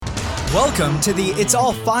Welcome to the It's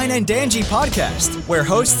All Fine and Dangy podcast, where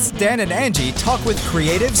hosts Dan and Angie talk with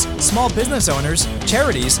creatives, small business owners,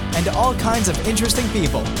 charities, and all kinds of interesting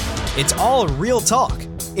people. It's all real talk.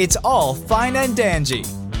 It's all fine and dangy.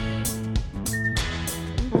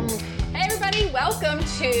 Hey everybody, welcome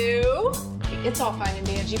to the It's All Fine and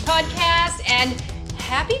Dangy podcast, and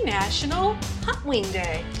happy National Hot Wing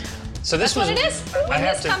Day. So That's what it is. When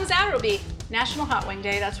this comes out, it'll be National Hot Wing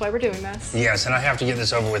Day. That's why we're doing this. Yes, and I have to get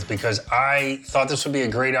this over with because I thought this would be a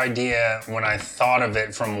great idea when I thought of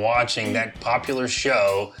it from watching that popular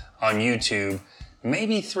show on YouTube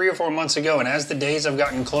maybe 3 or 4 months ago. And as the days have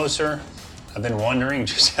gotten closer, I've been wondering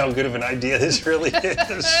just how good of an idea this really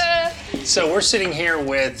is. So we're sitting here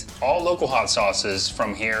with all local hot sauces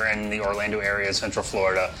from here in the Orlando area, Central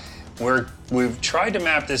Florida. We've tried to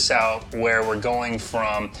map this out where we're going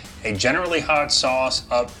from a generally hot sauce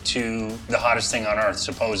up to the hottest thing on earth,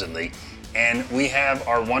 supposedly. And we have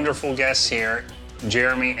our wonderful guests here,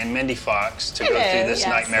 Jeremy and Mindy Fox, to go through this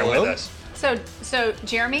nightmare with us. So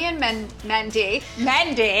Jeremy and Mandy.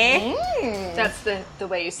 That's the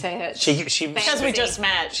way you say it. She because we just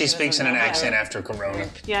met. She speaks in an accent after Corona.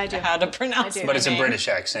 Yeah, I do. How to pronounce it. But it's a British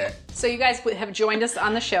accent. So you guys have joined us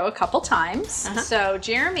on the show a couple times. So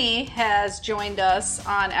Jeremy has joined us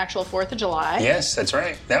on actual 4th of July. Yes, that's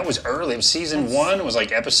right. That was early. Season 1 was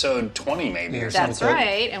like episode 20 maybe or something. That's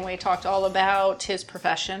right. And we talked all about his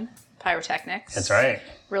profession, pyrotechnics. That's right.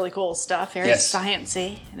 Really cool stuff. Very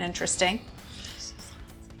sciencey and interesting.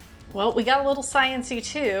 Well, we got a little sciencey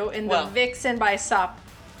too in the Vixen by Sock.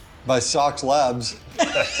 By Sox Labs.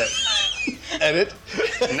 Edit.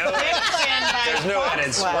 No, there's no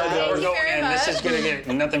edits. We're going in. This is going to get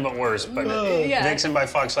nothing but worse. But Vixen by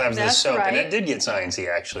Fox Labs, the soap. Right. And it did get sciencey,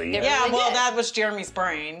 actually. Yeah, well, that was Jeremy's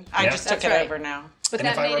brain. I just took it over now. But And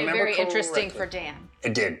that if I made it remember very interesting correctly- for Dan.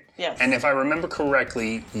 It did. Yes. And if I remember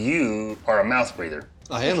correctly, you are a mouth breather.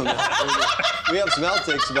 I am a mouth breather. We have some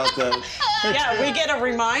outtakes about that. Yeah, we get a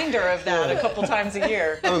reminder of that a couple times a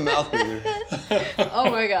year. I'm a mouth breather. Oh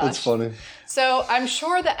my gosh. That's funny. So I'm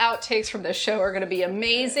sure the outtakes from this show are going to be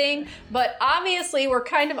amazing. But obviously, we're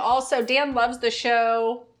kind of also, Dan loves the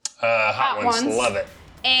show. Hot ones. Love it.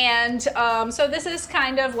 And so this is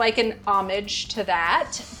kind of like an homage to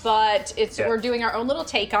that, but we're doing our own little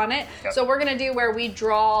take on it. Yep. So we're going to do where we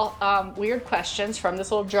draw weird questions from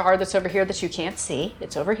this little jar that's over here that you can't see.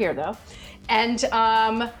 It's over here though. And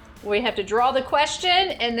we have to draw the question,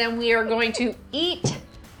 and then we are going to eat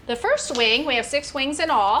the first wing. We have 6 wings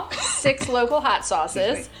in all, 6 local hot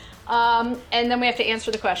sauces. And then we have to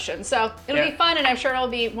answer the question. So it'll be fun, and I'm sure it'll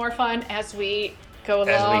be more fun as we go along.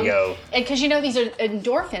 As we go. And because these are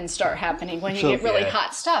endorphins start happening when you get really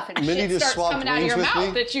hot stuff, and Mindy shit just starts swapped coming out of your wings with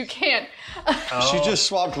mouth me. that you can't. She just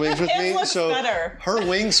swapped wings with me. It looks so better. Her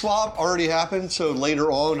wing swap already happened. So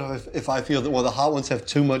later on, if I feel that one of the hot ones have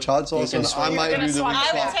too much hot sauce, can then I swap. might You're do gonna the wing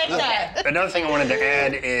swap. I will swap. take that. Another thing I wanted to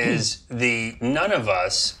add is none of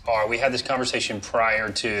us are, we had this conversation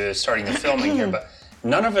prior to starting the filming here, but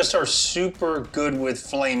none of us are super good with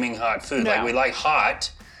flaming hot food. No. Like, we like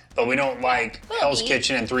hot, but we don't like Hell's eat.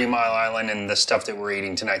 Kitchen and 3 Mile Island and the stuff that we're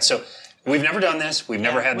eating tonight. So we've never done this. We've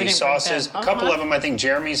never had we these didn't bring sauces. them. A couple of them I think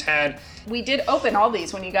Jeremy's had. We did open all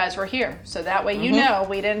these when you guys were here, so that way you know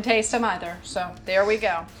we didn't taste them either. So there we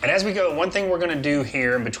go. And as we go, one thing we're going to do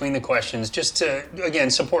here in between the questions, just to,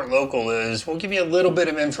 again, support local, is we'll give you a little bit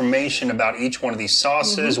of information about each one of these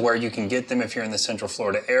sauces, where you can get them if you're in the Central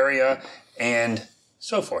Florida area, and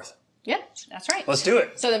so forth. Yeah, that's right. Let's do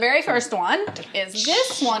it. So the very first one is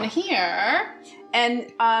this one here.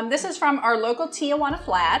 And this is from our local Tijuana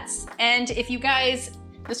Flats. And if you guys,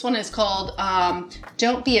 this one is called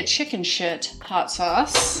Don't Be a Chicken Shit hot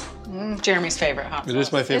sauce. Jeremy's favorite hot sauce. It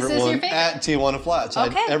is my favorite This is your one favorite? at Tijuana Flats.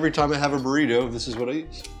 Okay. Every time I have a burrito, this is what I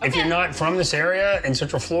use. If you're not from this area in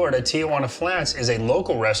Central Florida, Tijuana Flats is a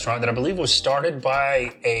local restaurant that I believe was started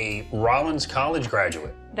by a Rollins College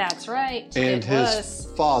graduate. That's right. And it his was.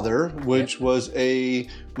 father, which was a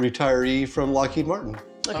retiree from Lockheed Martin.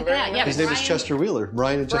 Look at very that. nice. Yeah, His name is Brian- Chester Wheeler.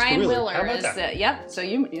 Brian and Chester Brian Wheeler. Wheeler How about is that? it. Yep. So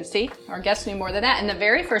you see, our guests knew more than that. And the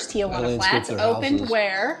very first Tijuana landscaped Flats their opened houses.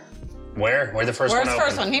 where? Where the first Where's one the opened?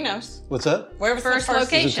 first one? He knows. What's that? Where was First the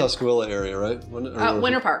first location. It's in Tuscaloosa area, right?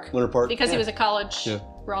 Winter Park. Winter Park. Because he was a college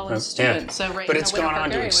Rollins student. So right But in it's the Winter gone Park on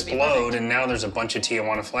to area would be explode, perfect. and now there's a bunch of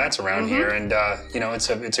Tijuana Flats around here, and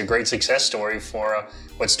it's a great success story for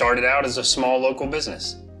what started out as a small local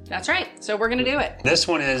business. That's right. So we're going to do it. This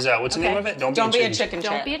one is what's the name of it? Don't be a chicken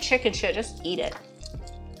Don't shit. be a chicken shit. Just eat it.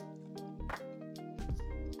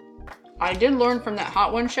 I did learn from that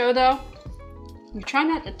Hot One show, though. You try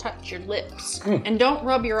not to touch your lips. And don't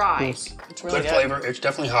rub your eyes. It's really Good good. flavor. It's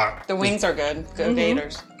definitely hot. The wings are good. Good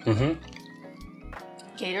gators.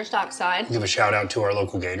 Gators dockside. Give a shout out to our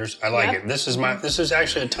local Gators. I like Yep. it. This is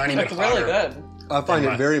actually a tiny bit It's hotter. really good. I find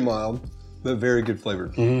it very mild, but very good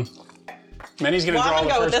flavored. Manny's gonna Well, I'm draw gonna the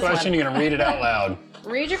go with first this question. one. You're gonna read it out loud.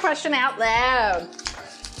 Read your question out loud.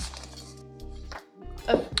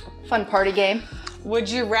 A fun party game. Would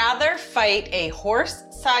you rather fight a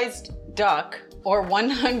horse-sized duck or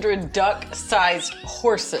 100 duck-sized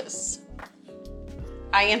horses?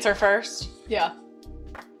 I answer first. Yeah.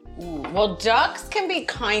 Well, ducks can be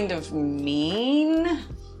kind of mean.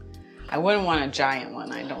 I wouldn't want a giant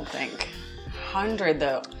one, I don't think. 100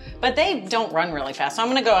 though. But they don't run really fast. So I'm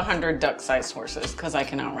gonna go 100 duck-sized horses because I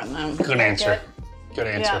can outrun them. Good answer. Good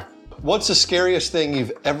answer. Yeah. What's the scariest thing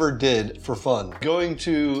you've ever did for fun? Going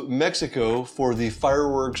to Mexico for the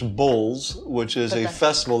Fireworks Bowls, which is a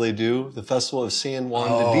festival they do, the Festival of San Juan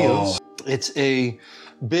de Dios. It's a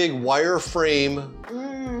big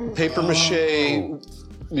wireframe, paper mache,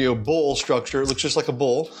 bowl structure. It looks just like a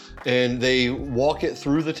bowl. And they walk it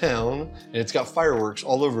through the town, and it's got fireworks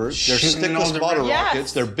all over it. They're Shooting in all stickless bottle directions.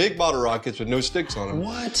 rockets. They're big bottle rockets with no sticks on them.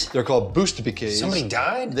 What? They're called booster-piquets. Somebody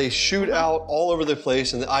died? They shoot out all over the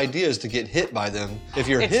place, and the idea is to get hit by them. If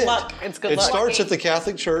you're It's hit, luck. It's good it luck. starts at the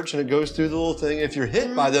Catholic Church, and it goes through the little thing. If you're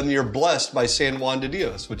hit by them, you're blessed by San Juan de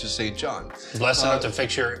Dios, which is St. John. Blessed enough to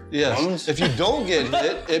fix your Yes. wounds? If you don't get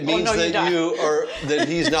hit, it means no, you that die. that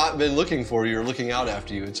he's not been looking for you or looking out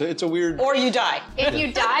after you. It's a weird. Or you die. If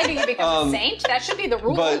you die, do you become a saint? That should be the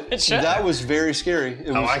rule. But should. that was very scary. It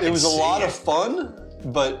was, I can a see lot it. of fun,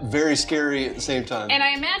 but very scary at the same time. and I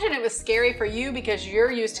imagine it was scary for you because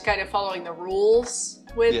you're used to kind of following the rules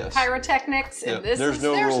with Yes. pyrotechnics, and Yeah, there's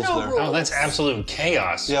no rules there. rules. Oh, that's absolute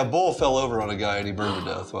chaos. Yeah, a bull fell over on a guy and he burned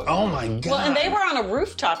to death. Oh my God. Well, and they were on a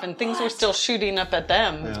rooftop and things were still shooting up at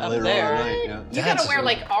them Yeah, up later there. on at night, yeah. You gotta wear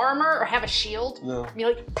like armor or have a shield. No. Be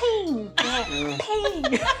like, ping,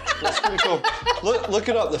 ping. That's pretty cool. Look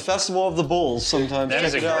it up. The Festival of the Bulls. Sometimes That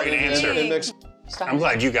is check a it out great in- answer. in Mexico. I'm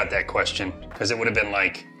glad you got that question because it would have been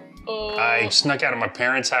like, I snuck out of my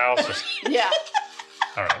parents' house. Yeah,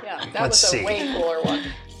 All right. yeah. That Let's was a see. way cooler one.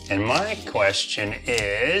 And my question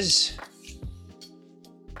is,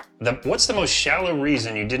 what's the most shallow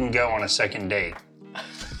reason you didn't go on a second date?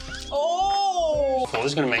 Oh! Well,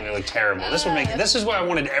 this is going to make me look terrible. This is why I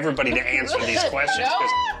wanted everybody to answer these questions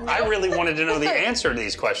because I really wanted to know the answer to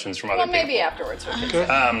these questions from other Well, people. maybe afterwards we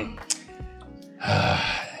can.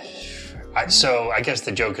 So I guess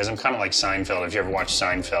the joke is I'm kind of like Seinfeld. If you ever watched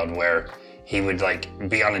Seinfeld, where he would like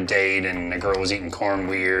be on a date and a girl was eating corn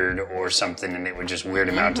weird or something, and it would just weird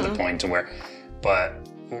him out to the point to where. But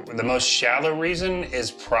the most shallow reason is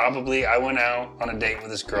probably I went out on a date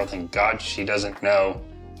with this girl. Thank God she doesn't know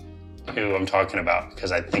who I'm talking about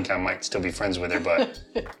because I think I might still be friends with her. But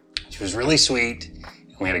she was really sweet.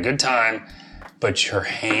 And we had a good time. But her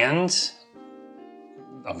hands.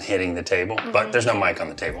 I'm hitting the table, but there's no mic on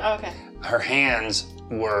the table. Oh, okay. Her hands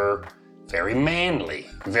were very manly,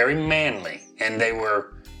 and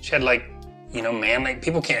she had like, manly.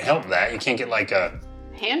 People can't help that. You can't get like a,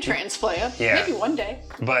 Hand transplant. Yeah. Maybe one day.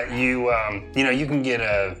 but you can get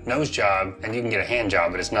a nose job and you can get a hand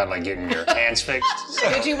job, but it's not like getting your hands fixed.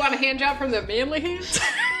 Did you want a hand job from the manly hands?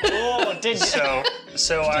 Oh, did you?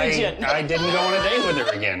 So I didn't go on a date with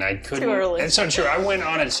her again. I couldn't. Too early. It's so true. I went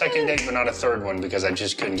on a second date, but not a third one because I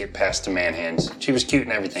just couldn't get past the man hands. She was cute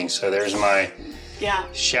and everything, so there's my Yeah.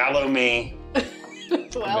 shallow me.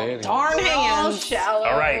 Well, Darn we're all hands. shallow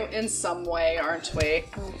All right. in some way, aren't we?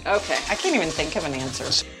 Okay. I can't even think of an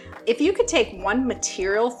answer. If you could take one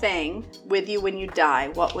material thing with you when you die,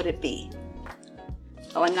 what would it be?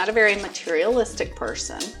 Well, I'm not a very materialistic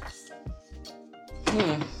person.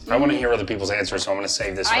 I want to hear other people's answers, so I'm going to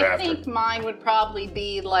save this for I after. think mine would probably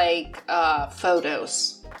be like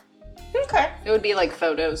photos. Okay. It would be like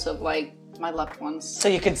photos of like my loved ones. So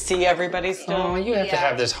you could see everybody still? Oh, you have to Yeah.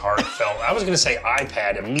 have this heartfelt. I was going to say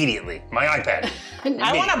iPad immediately. My iPad.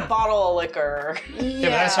 I want a bottle of liquor. Yeah, but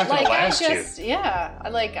that's not going to last you. Yeah,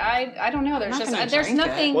 like I don't know. There's not just gonna there's drink it.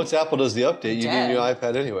 nothing. Once Apple does the update, you get a new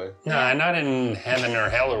iPad anyway. No, not in heaven or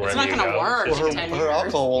hell or wherever not you gonna go. work. Just Well, Her, 10 her years.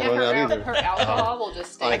 alcohol won't Yeah, run out either. her alcohol will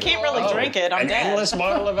just stay. I can't really drink it. I'm An dead. endless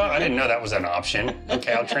bottle of I didn't know that was an option.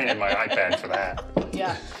 Okay, I'll train in my iPad for that.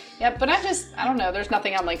 Yeah. Yeah, but I don't know. There's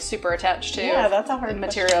nothing I'm like super attached to. Yeah, that's a hard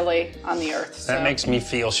materially on the earth. So. That makes me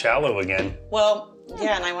feel shallow again. Well,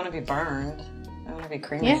 yeah, and I want to be burned. I want to be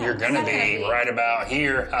cremated. Yeah. You're going to be right about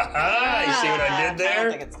here. Ha-ha! You see what I did I don't there?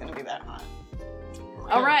 think it's going to be that hot.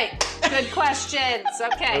 All right. Good questions.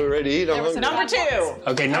 Okay. Are we ready to eat? There was some Number fun two. ones.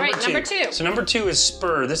 Okay, number right, two. number two. So number two is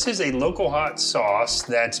Spur. This is a local hot sauce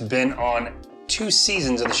that's been on 2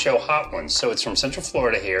 seasons of the show Hot Ones. So it's from Central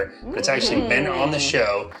Florida here, but it's actually been on the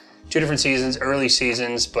show. 2 different seasons, early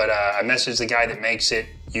seasons, but I messaged the guy that makes it.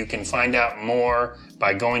 You can find out more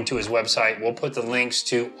by going to his website. We'll put the links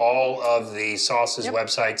to all of the sauces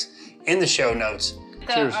websites in the show notes.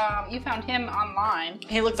 You found him online.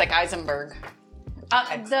 He looks like Eisenberg.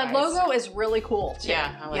 The logo is really cool, too.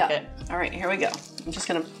 Yeah, I like it. All right, here we go. I'm just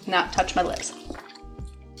going to not touch my lips.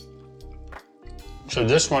 So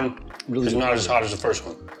this one is not as hot as the first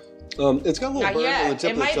one. It's got a little Not burn on the yet. tip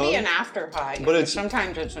It of the might tongue. be an after high. But it's-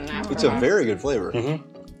 sometimes it's an after. It's a very good flavor. It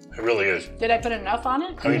really is. Did I put enough on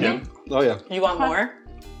it? Oh, you do? Oh yeah. You want more?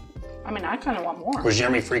 I mean, I kind of want more. Was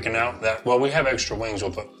Jeremy freaking out that, well, we have extra wings,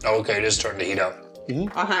 we'll put, oh, okay, it is starting to heat up.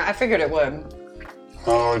 I figured it would.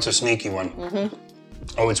 Oh, it's a sneaky one.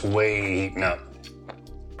 Oh, it's way heating up.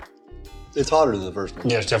 It's hotter than the first one.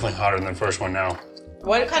 Yeah, it's definitely hotter than the first one now.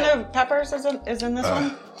 What kind of peppers is in this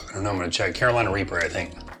one? I don't know, I'm gonna check. Carolina Reaper, I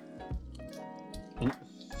think.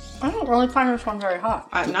 I don't really find this one very hot.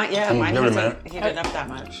 Not yet. Mine give it a hasn't heated up that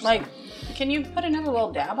much. Like, can you put another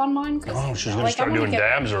little dab on mine? 'Cause, Oh, she's gonna like, start I wanna doing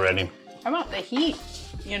dabs already. I want the heat,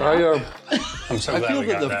 you know? I'm so I glad feel we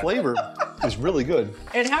that got the that. flavor is really good.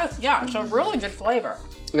 It has, it's a really good flavor.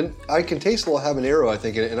 And I can taste a little habanero, I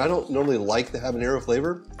think, in it. And I don't normally like the habanero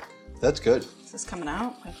flavor. That's good. Is this coming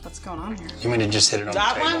out? Like, what's going on here? You mean to just hit it on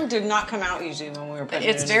That the table? one did not come out easy when we were putting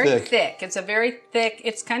It's it in. very Thick. thick. It's a very thick,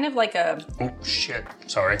 it's kind of like a, Oh, shit.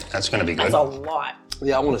 Sorry, that's gonna be good. That's a lot.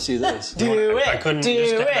 Yeah, I want to see this. Do I it. couldn't Do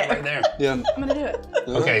just have that it. right there. Yeah. I'm gonna do it.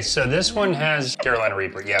 Okay, so this one has Carolina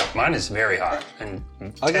Reaper. Yeah, mine is very hot and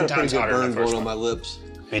 10 I got a pretty times good hotter than burn the first going on one. my lips.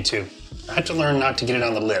 Me too. I have to learn not to get it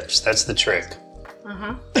on the lips. That's the trick.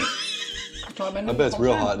 I bet it's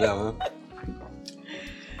real hot now, huh?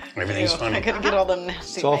 Everything's funny. I couldn't get all them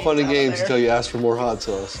nasty It's all fun and veins out games there. until you ask for more hot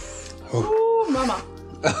sauce. Ooh, mama.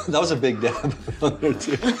 That was a big dab on there,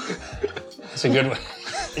 too. It's a good one.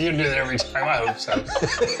 You do that every time. I hope so.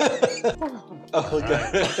 Oh,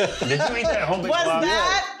 okay. Did you eat that whole big Was blob?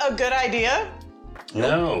 that a good idea?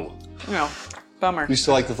 No. No. Bummer. You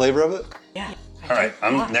still like the flavor of it? Yeah. All right,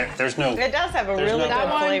 there's no. It does have a There's really no- good That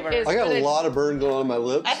one flavor. is- I got But a it- lot of burn going on my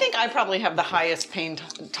lips. I think I probably have the highest pain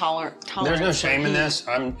tolerance. There's no shame in this.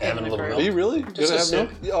 I'm having a little Are you milk. really Just gonna a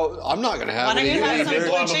have milk? Oh, I'm not gonna have Why don't any. you have A some big blue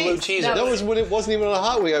blob of blue cheese? cheese. That was when it wasn't even on a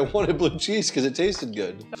hot wing. I wanted blue cheese because it tasted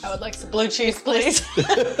good. I would like some Blue cheese, please.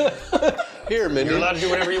 Here, Mindy. You're allowed to do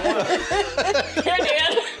whatever you want. Here,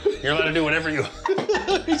 Dan. You're allowed to do whatever you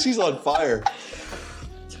want. She's on fire.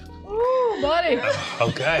 Ooh, buddy.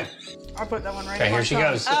 Okay. I'll put that one right Okay, on here my she tongue.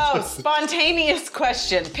 goes. Oh, spontaneous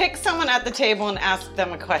question. Pick someone at the table and ask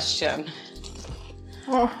them a question.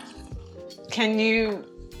 Oh. Can you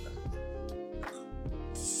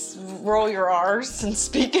roll your R's and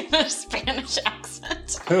speak in a Spanish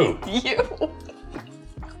accent? Who? You.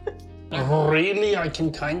 Really? I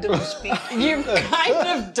can kind of speak, You kind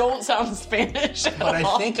of don't sound Spanish at but I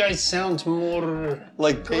all. think I sound more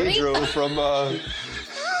Like Pedro from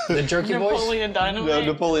the Jerky Boys. Napoleon Dynamite.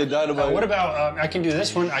 Napoleon Dynamite. What about? I can do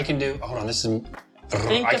this one. I can do. Hold on. This is.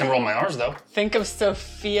 Think I can of- roll my R's though. Think of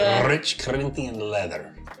Sophia. Rich Corinthian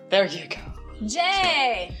leather. There you go.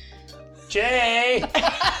 Jay. Jay.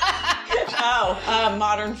 Oh,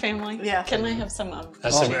 Modern Family. Yeah. Can I have some?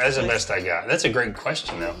 That's the best I got. That's a great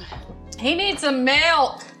question though. He needs some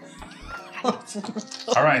milk. All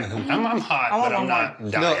right, I'm hot, but I'm not No,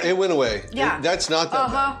 dying. it went away. Yeah. That's not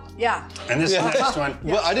that bad. Yeah. And this next one,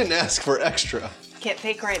 Well, I didn't ask for extra. Can't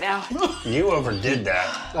think right now. you overdid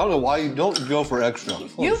that. I don't know why you don't go for extra.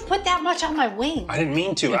 You've put that much on my wing. I didn't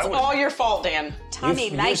mean to. It's all your fault, Dan. Tommy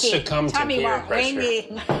you like it. succumbed to Tommy peer want pressure.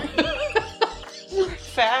 wingy.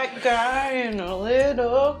 Fat guy in a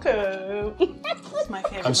little coat. That's my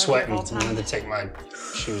favorite I'm movie sweating. of all I'm time. going to take my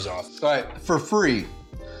shoes off. All right, for free,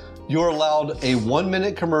 you're allowed a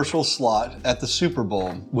 1-minute commercial slot at the Super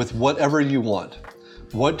Bowl with whatever you want.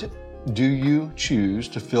 What do you choose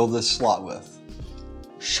to fill this slot with?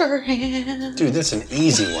 Sure am. Dude, that's an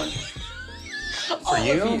easy one. For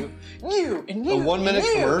you? You and you. A 1-minute and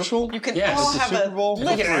you. commercial? You can Yes. all At the have Super a Bowl? You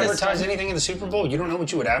lip could system. advertise anything in the Super Bowl? You don't know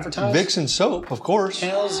what you would advertise? Vicks and soap, of course.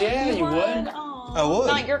 Hells yeah, you would. I would.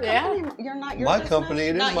 Not your Yeah. company. You're not your My business. company,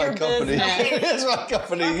 it is Not my your company. business. It is my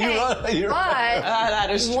company. Okay, You're right. But That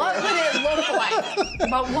is true. what would it look like?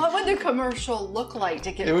 But what would the commercial look like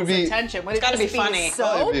to get It would people's be- attention? Would it gotta just be funny. Oh,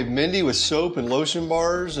 soap? it'd be Mindy with soap and lotion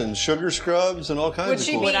bars and sugar scrubs and all kinds Would of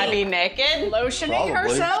she cool be- Would stuff. I be naked? Lotioning Probably.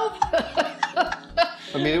 herself?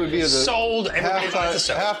 I mean, it would be the Sold. Everybody buys the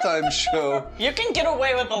soap. halftime show. You can get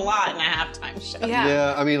away with a lot in a halftime show. Yeah.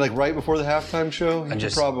 Yeah, I mean, like right before the halftime show, you could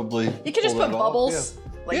just- probably. You could just pull put that off. bubbles. Yeah.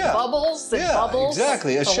 Like bubbles and yeah, bubbles.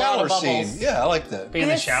 exactly. A It's a lot shower of bubbles. scene. Yeah, I like that. Be in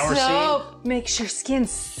the shower scene. Makes your skin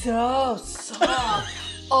so soft.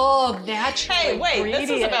 Oh, natural. Hey, wait, this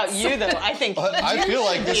is about ingredients. you though. I think I feel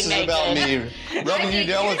like this is Be about naked. me rubbing you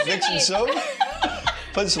down with Vicks and soap,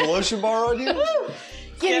 putting some lotion bar on you.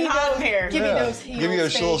 Get hot in here. Give me Yeah. those heels, Give you a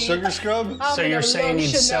little baby. sugar scrub. So you're saying you'd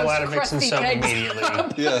sell out of Vicks and soap immediately?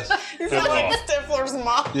 Yes. You sound like Stifler's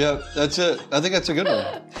mom. Yeah, that's it. I think that's a good one.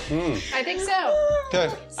 I think so.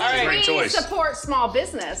 Okay. All right. Great choice. Support small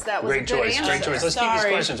business. That was Great a good choice. answer. Great choice. Let's keep these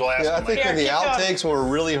Sorry. questions. We'll ask Yeah, I them think later. in the Here, keep going. outtakes when we're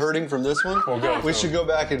really hurting from this one, We'll go we through should go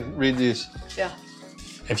back and read these. Yeah.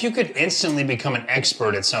 If you could instantly become an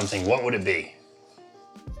expert at something, what would it be?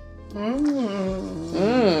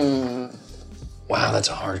 Wow, that's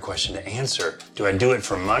a hard question to answer. Do I do it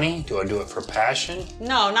for money? Do I do it for passion?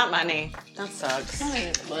 No, not money. That sucks.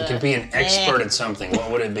 To be an expert at something,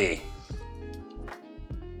 what would it be?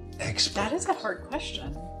 Expert. That is a hard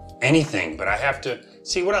question. Anything, but I have to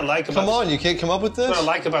see what I like about. Come on, you can't come up with this? What I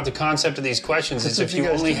like about the concept of these questions is That's if what you you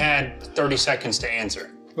guys only do. had 30 seconds to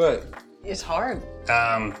answer. Right. It's hard.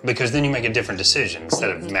 Because then you make a different decision instead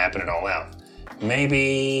of mapping it all out.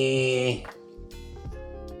 Maybe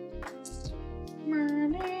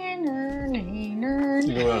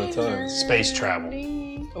You go out of time. space travel.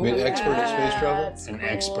 Be an expert at space travel? An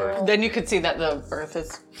expert. Then you could see that the Earth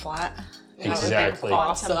is flat. Exactly.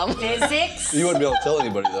 Awesome. Physics. You wouldn't be able to tell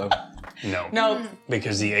anybody though. No. No,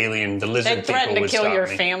 Because the lizard they people threaten to would kill stop your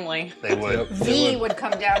me. family. They would. Yep. V would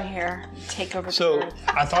come down here, take over. So- the Earth.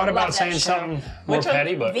 I thought about Love that saying show. something more Which one?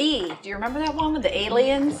 petty, but V. Do you remember that one with the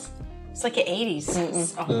aliens? It's like the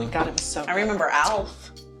 80s. Oh my god, it was so. I remember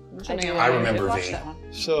Alf. I remember watched V. that one.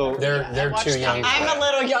 So They're watched too that. young. for I'm that. a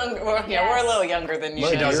little younger. Well, yeah, we're a little younger than you.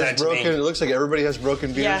 my She does beard's that to me. broken. It looks like everybody has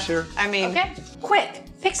broken beards Yeah, here. I mean, Okay, quick.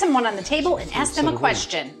 Pick someone on the table and ask them a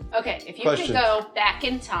question. Okay, if you Question. could go back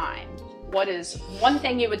in time, what is one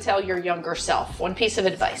thing you would tell your younger self? One piece of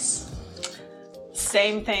advice.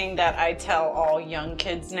 same thing that I tell all young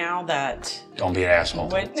kids now that Don't be an asshole.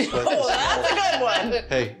 when, oh, that's a good one.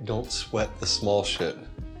 Hey, don't sweat the small shit.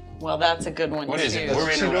 Well, that's a good one. What is it? too. We're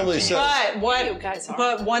That's what she normally interrupting you. says. But You guys are.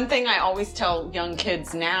 But one thing I always tell young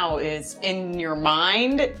kids now is, in your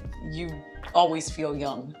mind, you always feel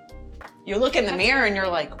young. You look in the mirror and you're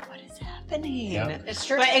like, what is happening? Yeah. It's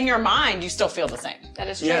true. But in your mind, you still feel the same. That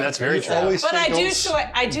is true. Yeah, that's very true. Always But say I do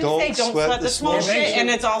don't say don't sweat the small small shit, shit. and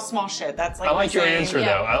it's all small shit. That's like I like your saying- answer Yeah.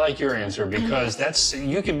 though. I like your answer because that's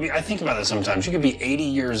you could be. I think about that sometimes. You could be 80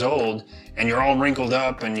 years old and you're all wrinkled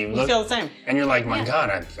up and you look. feel the same. And you're like, my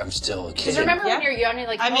God, I'm still a kid. Because remember when Yeah. you're young, you're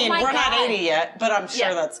like, I oh mean, my we're God. not 80 yet, but I'm sure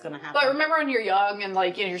Yeah. that's gonna happen. But remember when you're young and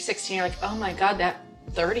like, you're 16, you're like, oh my God, that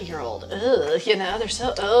 30-year-old, ugh, they're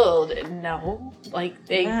so old. No, like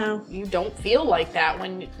No. you don't feel like that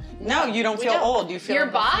when. no, you don't we feel don't. old. You feel Your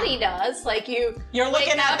body does. Like You're wake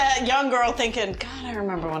looking at up- that young girl thinking, God, I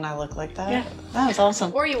remember when I looked like that. Yeah. That was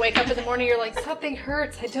awesome. Or you wake up in the morning, you're like, something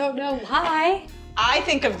hurts. I don't know why. I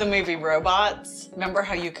think of the movie Robots. Remember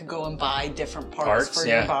how you could go and buy different parts Parts, for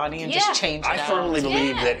yeah. your body and Yeah. just change it I out? firmly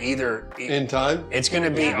believe Yeah. that either In time? it's going to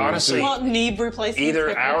be honestly Well, knee replacements. either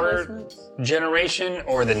hip our replacements. generation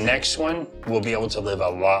or the next one will be able to live a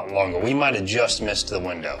lot longer. We might have just missed the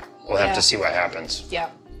window. We'll have Yeah. to see what happens. Yeah.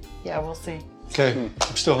 Yeah, we'll see. Okay,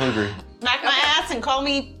 I'm still hungry. Smack my ass and call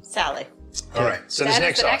me Sally. All right. So this That is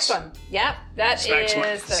next the next sauce. one. Yep. That Smack, smack.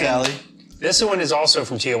 is the Sally. This one is also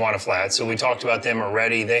from Tijuana Flats, so we talked about them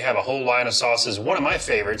already. They have a whole line of sauces. One of my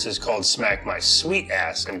favorites is called Smack My Sweet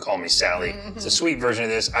Ass and Call Me Sally. It's a sweet version of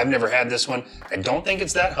this. I've never had this one. I don't think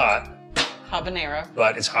it's that hot, Habanero.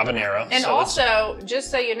 but it's habanero. And so it's- also, just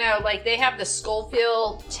so you know, like they have the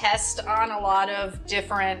Schofield test on a lot of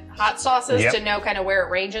different hot sauces Yep. to know kind of where it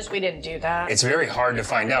ranges. We didn't do that. it's very hard to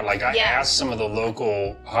find out. Like I Yeah. asked some of the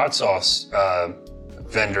local hot sauce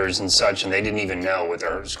vendors and such, and they didn't even know what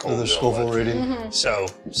their Scoville The Scoville was. rating. So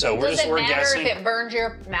Does it we're matter guessing. if it burns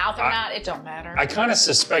your mouth or not? It don't matter. I kind of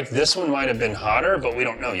suspect this one might have been hotter, but we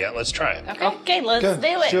don't know yet. Let's try it. Okay, let's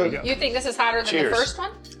Okay, do it. sure. You think this is hotter than Cheers. the first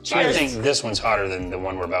one? I Cheers. think this one's hotter than the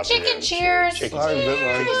one we're about to do. Chicken cheers. Chicken I'm a cheers.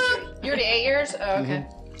 bit like, You're the 8 years? Oh, okay.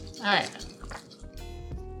 All right.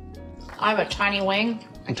 I have a tiny wing.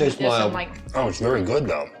 it tastes This mild. I'm like, Oh, it's very good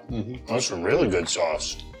though. That's a really good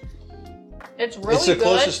sauce. it's really It's the good.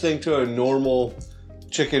 closest thing to a normal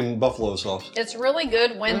chicken buffalo sauce. It's really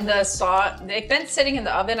good when the sauce, they've been sitting in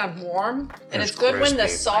the oven on warm, and It's it's good when the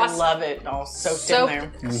crispy. I sauce love it all soaked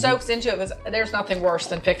in there. soaks into it. Because there's nothing worse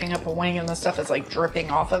than picking up a wing and the stuff is like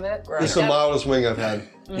dripping off of it. It's the mildest wing I've had.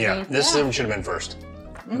 Yeah, this one should have been first.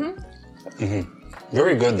 Mm-hmm.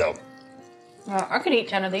 Very good though. I could eat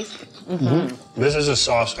 10 of these. This is a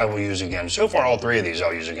sauce I will use again. So far, all 3 of these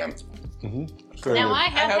I'll use again. Very Now, good. I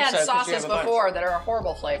have hope had so, 'cause you sauces have a bunch. before that are a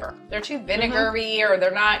horrible flavor. They're too vinegary or they're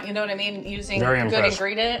not, you know what I mean, using Very good impressed.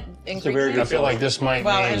 very ingredients. I feel like this might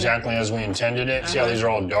Well, be and- exactly as we intended it. See how these are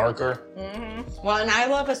all darker? Well, and I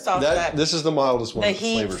love a sauce that This is the mildest one. the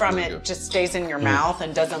heat flavor's from really it good. just stays in your mouth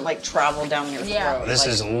and doesn't like travel down your Yeah. throat. This Like,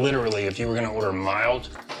 is literally, if you were going to order mild,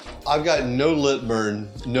 I've got no lip burn,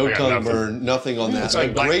 no I got tongue nothing. burn, nothing on that. It's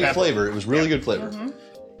like A black great pepper. flavor. It was really good flavor.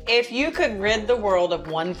 if you could rid the world of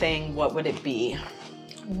one thing, what would it be?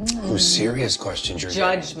 ooh, serious questions you're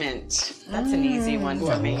getting. Judgment. That's an easy one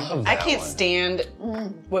for me. love I that can't one. stand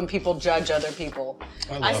when people judge other people.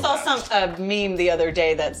 I love saw that. a meme the other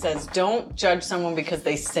day that says, "Don't judge someone because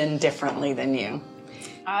they sin differently than you."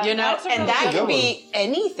 You know, That's a and really that good can one. be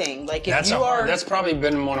anything. Like if That's, you are that's probably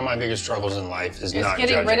been one of my biggest struggles in life is Just not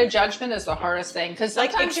getting judging. rid of judgment is the hardest thing because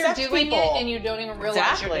Like, sometimes you're accept doing people. it and you don't even realize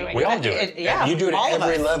Exactly. you're doing We it. all do it. Yeah, You do it all at of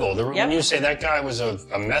every us. level. Yep. When you say that guy was a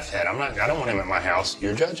meth head, I don't want him at my house.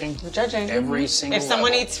 You're judging. You're judging Every single If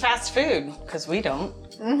someone level. eats fast food, because we don't,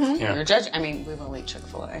 Yeah. you're judging. I mean, we will eat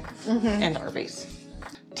Chick-fil-A and Arby's.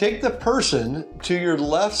 Take the person to your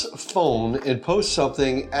left's phone and post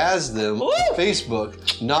something as them on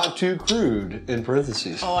Facebook, not too crude, in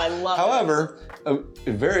parentheses. Oh, I love it. However, I'm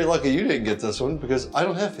very lucky you didn't get this one because I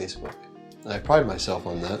don't have Facebook. And I pride myself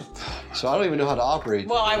on that. So I don't even know how to operate.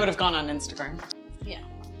 Well, I would have gone on Instagram. Yeah.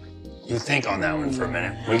 You think on that one for a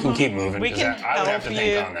minute. We can keep moving. We 'cause can I would have help to you.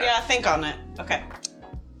 think on that. Yeah, think on it. Okay.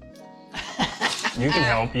 You can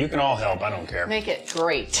help. You can all help. I don't care. Make it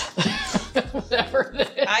great. Whatever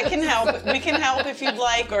it is. I can help. We can help if you'd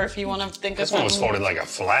like, or if you want to think of This one was something folded like a on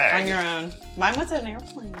flag. your own. Mine was an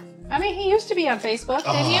airplane. I mean, he used to be on Facebook, didn't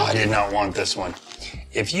Oh, you? I did not want this one.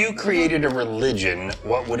 If you created a religion,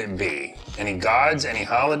 what would it be? Any gods, any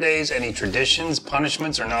holidays, any traditions,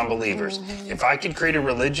 punishments, or non-believers? If I could create a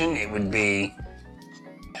religion, it would be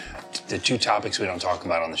the 2 topics we don't talk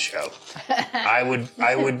about on the show. I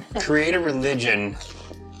would create a religion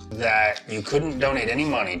that you couldn't donate any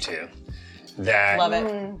money to. That Love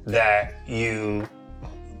it. that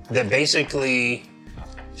basically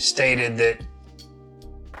stated that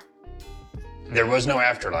there was no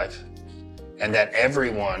afterlife, and that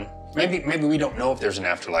everyone, maybe we don't know if there's an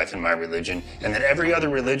afterlife in my religion, and that every other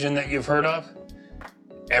religion that you've heard of,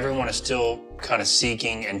 everyone is still kind of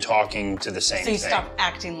seeking and talking to the same So you thing. stop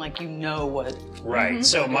acting like you know what. Right.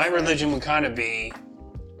 So my religion would kind of be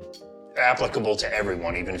applicable to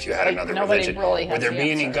everyone, even if you had Like, another nobody religion. really has Would there the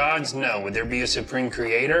be any answer. gods? No. Would there be a supreme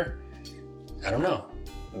creator? I don't know.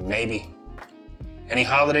 Maybe. Any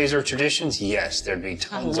holidays or traditions? Yes, there'd be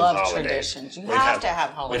tons love of holidays. traditions. You have to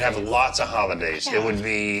have holidays. We'd have lots of holidays. It would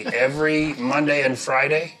be every Monday and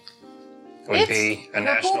Friday. Would be a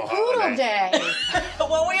national holiday. Day.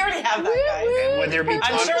 Well, we already have that, guys. And would there be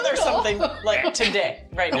I'm sure there's something like today,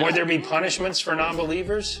 right And now. would there be punishments for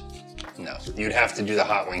non-believers? No. You'd have to do the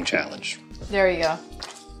hot wing challenge. There you go.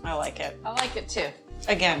 I like it. I like it too.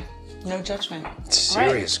 Again, no judgment.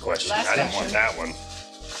 Serious question. Last I didn't want question. that one.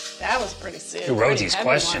 That was pretty serious. Who wrote Pretty these heavy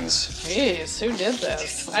questions? one. Jeez, who did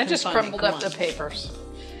this? I just Funny, crumbled come up on. the papers.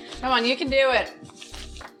 Come on, you can do it.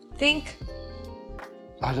 Think.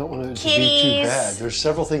 I don't want it to be too Kitties. bad. There's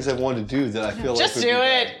several things I want to do that I feel Just like do would be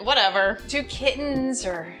it. bad. Whatever. Do kittens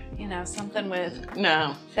or, something with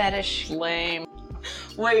No. fetish. Lame.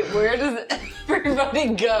 Wait, where does everybody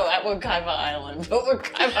go at Wakaiva Island? But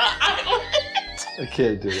Wakaiva Island. I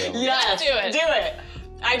can't do that one. Yes, Do it. Do it.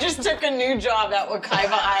 I just took a new job at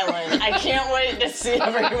Wakaiva Island. I can't wait to see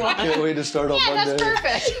everyone. Can't wait to start on Yeah, Monday. that's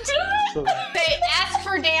perfect. So- They ask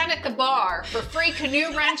for Dan at the bar for free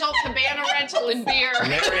canoe rental, cabana rental, and beer.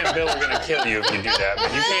 Mary and Bill are going to kill you if you do that,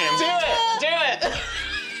 but you can. Do it.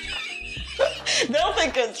 They'll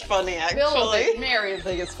think it's funny, Bill will actually. think, Mary will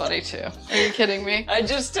think it's funny too. Are you kidding me? I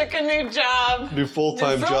just took a new job. New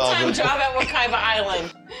full-time Full-time job. job at Wakaiva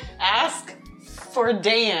Island. Ask for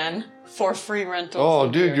Dan for free rental. Oh,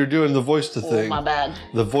 dude, you're doing the voice to Oh, thing. my bad.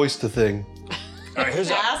 The voice to thing. All right,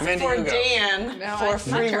 who's up? Ask Mindy, for you go. Dan No, for it's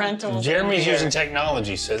my free turn. rental. Jeremy's using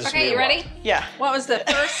technology, so this will Okay, be you a ready? while. Yeah. What was the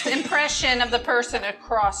first impression of the person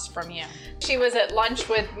across from you? She was at lunch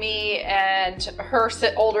with me, and her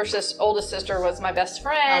oldest sister was my best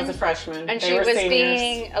friend. I was a freshman. And They she were was seniors.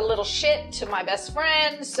 being a little shit to my best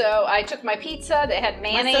friend, so I took my pizza that had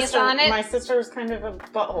mayonnaise on it. My sister was kind of a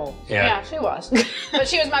butthole. Yeah, she was. But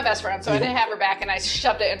she was my best friend, so I didn't have her back, and I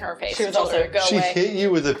shoved it in her face. She was and told her also- to go She away. hit you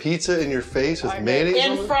with a pizza in your face with did. Mayonnaise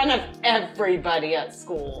on In it? front of everybody at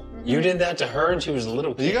school. You did that to her and she was a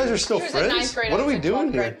little kid. You guys are still She was in friends? ninth grade, What I are was we in doing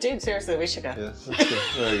 12th here? grade. Dude, seriously, we should go. Yeah, that's good.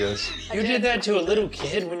 All right, guys. You did that to a little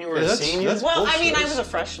kid when you were a that's- senior? that's- Well, I bullshit. mean, I was a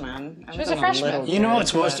freshman. I was a wasn't freshman. little You know kid,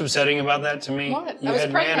 what's most but- upsetting about that to me? What? You I was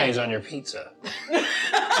had pregnant. mayonnaise on your pizza.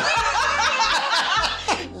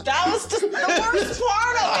 That was just the worst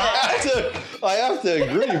part of it. I have to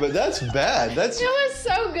agree, but that's bad. That's It was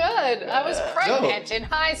so good. I was pregnant in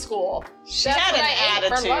high school. She That's had what an I ate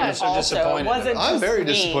for attitude lunch. so also. disappointed. It wasn't I'm just very me.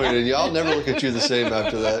 disappointed in you. I'll never look at you the same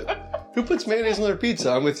after that. Who puts mayonnaise on their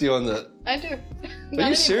pizza? I'm with you on that. I do. Are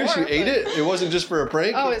you serious? You ate it? It wasn't just for a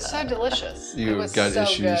prank? Oh, it's so delicious. It You've was got so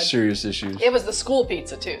issues, good. serious issues. It was the school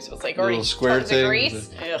pizza too, so it's like already Little square tons thing of grease,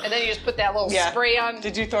 with the- and then you just put that little Yeah. spray on.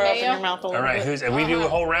 Did you throw up in mayo. your mouth a little All right, bit? we do a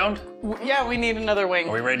whole round? Yeah, we need another wing.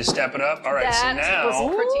 Are we ready to step it up? All right, so That now,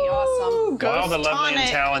 was pretty awesome. while the lovely and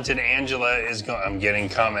tonic. talented Angela is going, I'm getting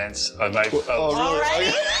comments of my folks. Oh, really?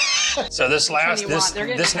 Already? So this last, you this want. They're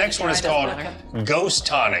gonna this have next to one is try called this Ghost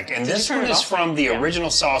Tonic, and this turn one it is off? from the original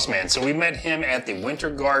Sauce Man. So we met him at the Winter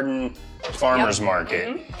Garden Farmers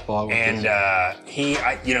Market, Oh, and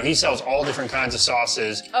he sells all different kinds of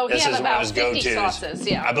sauces. Oh, he this had is one about of his 50 go-tos. sauces,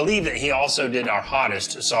 yeah. I believe that he also did our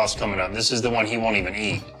hottest sauce coming up. This is the one he won't even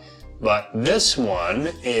eat, but this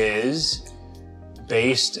one is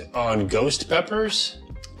based on ghost peppers.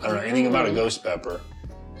 I don't know anything about a ghost pepper.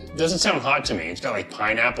 It doesn't sound hot to me. It's got like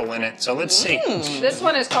pineapple in it. So let's see. This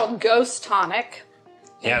one is called Ghost Tonic.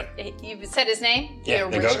 Yeah. You said his name? Yeah,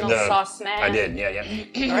 the original sauce man. I did, yeah.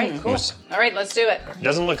 All right, cool. Yes. All right, let's do it.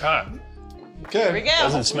 Doesn't look hot. Okay. Here we go.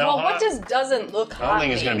 Doesn't smell Well, hot. what does doesn't look hot I don't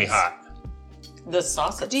think it's going to be means? hot. The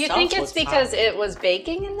sauce Do you itself think it's looks because hot. it was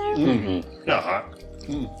baking in there? Not hot.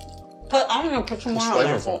 I'm going to put some more on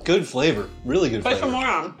there. Flavorful. Good flavor. Really good Put flavor. some more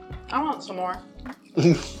on. I want some more.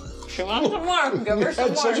 She wants some more. Give her You some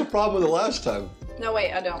had such a more. problem with it last time. No,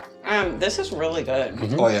 wait, I don't. This is really good.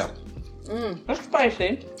 Oh, yeah. It's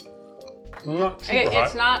spicy. Not super Okay, hot.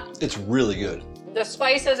 it's not. It's really good. The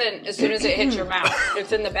spice isn't as soon as it hits your mouth.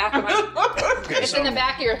 It's in the back of my. Okay, It's so in the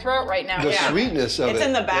back of your throat right now. The Yeah. sweetness of it. It's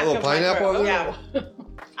in the back A little of my pineapple throat. on there? Yeah.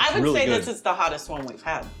 I would really say good. this is the hottest one we've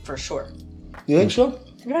had, for sure. You think so?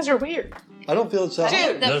 You guys are weird. I don't feel it's that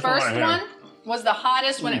hot. The This one first right here. one was the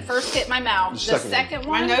hottest when it first hit my mouth. The second second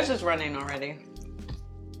My one, nose is running already.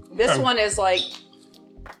 this one is like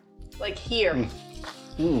here.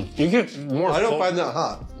 you get more. I don't full- find that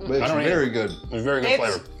hot, but it's don't either. very good. It's very good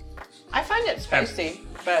It's- flavor. I find it spicy,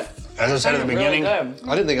 but As I said at the really beginning, good.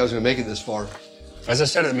 I didn't think I was going to make it this far. as I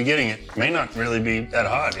said at the beginning, it may not really be that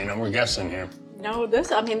hot. We're guessing here. No,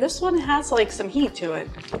 this one has like some heat to it.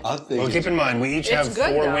 I think Well, keep in mind, we each It's have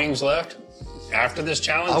good, 4 though. wings left. After this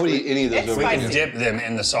challenge, I would eat any of those It's over we again. can dip them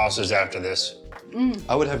in the sauces after this.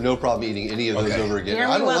 I would have no problem eating any of those Okay. over again. Here I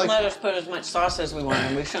we don't wouldn't like. let us put as much sauce as we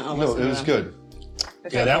wanted. We shouldn't have No, listened it was to them.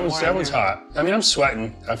 good. Yeah, that one's more in there. hot. I mean, I'm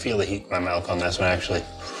sweating. I feel the heat in my mouth on this one actually.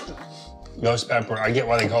 Ghost pepper. I get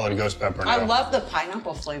why they call it a ghost pepper now. I love the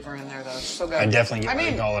pineapple flavor in there, though. It's so good. I definitely get why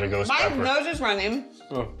they call it a ghost my pepper. nose is running.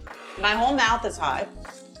 Oh. My whole mouth is hot.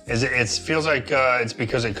 It feels like it's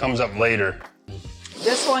because it comes up later.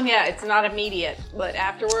 This one, yeah, it's not immediate, but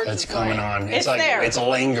afterwards It's coming like, on. It's like there. it's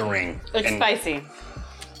lingering. It's And- spicy.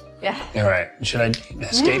 Yeah. All right. Should I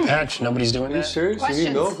escape hatch? Nobody's doing Are you that. serious? You Questions?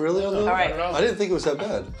 need milk really on that? All right. I didn't think it was that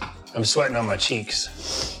bad. I'm sweating on my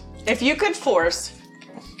cheeks. If you could force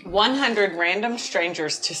 100 random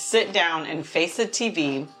strangers to sit down and face a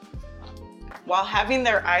TV while having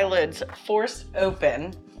their eyelids forced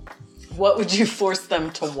open, what would you force them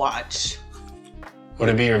to watch? Would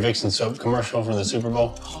it be your Vixen soap commercial from the Super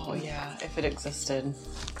Bowl? Oh, yeah, if it existed.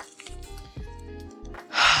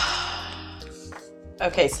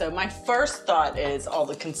 Okay, so my first thought is all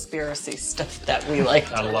the conspiracy stuff that we like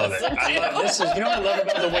to I love it. listen to. I love this. Is, what I love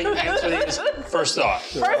about the way you answer these? First thought.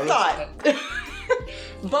 First thought.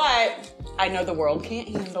 But I know the world can't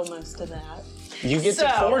handle most of that. You get to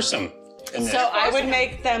So- force them. In this. So I would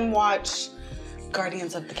make them watch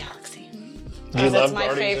Guardians of the Galaxy. you Because love it's my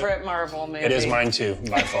Guardians of- favorite Marvel movie. It is mine too,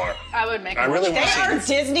 by far. I would make I them really watch want They to are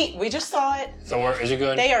see Disney. We just saw it. Thor. Is it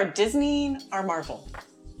good? They are Disney or Marvel.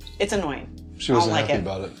 It's annoying. She I wasn't don't like happy it.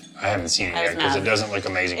 about it. I haven't seen it I yet was because mad. it doesn't look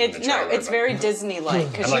amazing in the It's no, trailer. it's but- very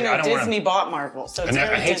Disney-like because I'm like, you I know don't wanna- Disney bought Marvel, so it's And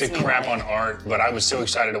very I hate to Disney-like. crap on art, but I was so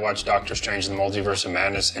excited to watch Doctor Strange in the Multiverse of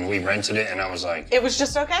Madness, and we rented it, and I was like, It was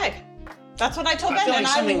just okay. That's what I told I Ben, feel like and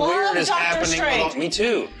I something weird love is Doctor happening. Strange. Me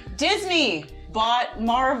too. Disney bought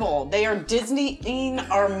Marvel. They are Disneying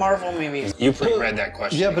our Marvel movies. You pre-read that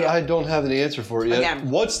question. Yeah, but I don't have an answer for it yet. Again.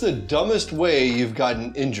 What's the dumbest way you've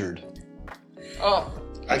gotten injured? Oh,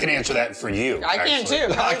 I can answer that for you. I can actually.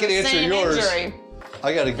 too. I can The answer same yours. Injury.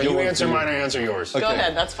 I got to But go. you answer mine, I answer yours. Go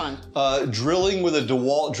ahead, that's fun. Drilling with a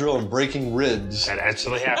DeWalt drill and breaking ribs. That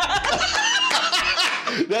actually happened.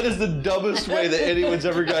 That is the dumbest way that anyone's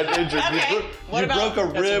ever gotten injured. Okay, what you about-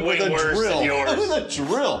 broke a rib way with a worse drill. than yours. With a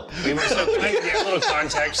drill. We were, so can I give a little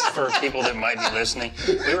context for people that might be listening?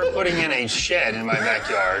 We were putting in a shed in my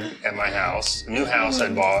backyard at my house, a new house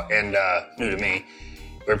I'd bought and new to me.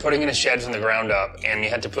 We were putting in a shed from the ground up, and you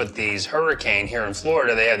had to put these Hurricane here in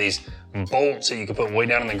Florida. They have these bolts that you can put way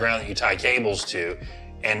down on the ground that you tie cables to.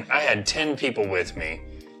 And I had 10 people with me.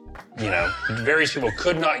 You know, various people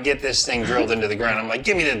could not get this thing drilled into the ground. I'm like,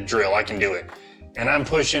 give me the drill, I can do it. And I'm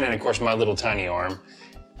pushing, and of course my little tiny arm.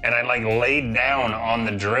 And I like laid down on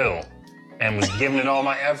the drill and was giving it all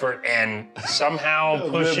my effort, and somehow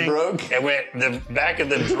pushing, broke. it went, the back of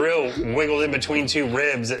the drill wiggled in between two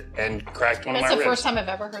ribs and cracked one of That's my the ribs. first time I've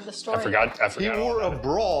ever heard the story. I forgot He all wore about a it.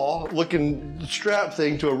 bra-looking strap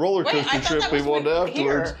thing to a roller Wait, I coaster thought trip that we was went with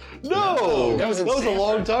afterwards. here. No, That was in a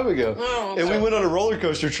long Stanford. time ago. Oh, And we went on a roller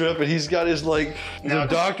coaster trip, and he's got his the Now,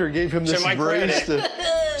 doctor gave him this my brace. credit-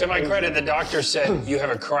 To my credit, the doctor said, you have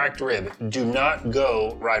a cracked rib. Do not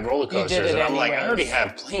go ride roller coasters. it And I'm like, I anyways. already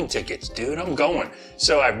have plane tickets, dude. I'm going.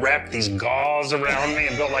 So I wrapped these gauze around me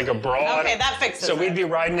and built like a bra. Okay, that fixes So it. we'd be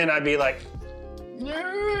riding and I'd be like,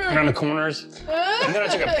 around the corners. And then I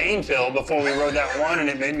took a pain pill before we rode that one, and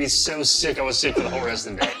it made me so sick. I was sick for the whole rest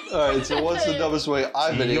of the day. All right, so what's the dumbest way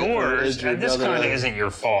I've been Yours, injured? and this now that kind of I- isn't your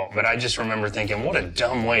fault, but I just remember thinking, what a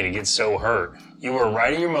dumb way to get so hurt. You were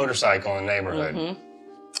riding your motorcycle in the neighborhood,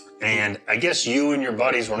 and I guess you and your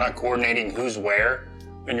buddies were not coordinating who's where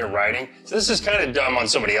when you're riding. So this is kind of dumb on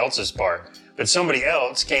somebody else's part, but somebody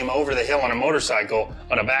else came over the hill on a motorcycle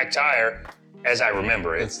on a back tire, as I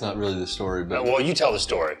remember it. It's not really the story, but Well, you tell the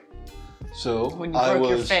story. so When you I broke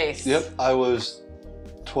was, your face. Yep, I was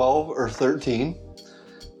 12 or 13,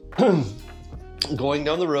 going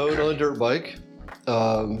down the road on a dirt bike.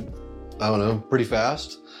 I don't know, pretty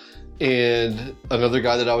fast. And another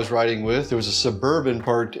guy that I was riding with, there was a Suburban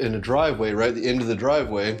parked in a driveway, right at the end of the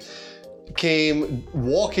driveway, came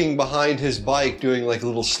walking behind his bike, doing like a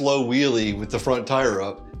little slow wheelie with the front tire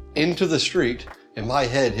up into the street, and my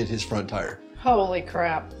head hit his front tire. Holy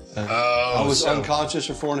crap. I was unconscious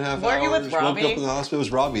for 4.5 hours. Were you with Woke Robbie? up in the hospital. It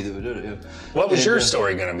was Robbie that did it. Yeah. What was And, your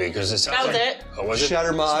story going to be? Because it sounds That was like it. Oh, was it?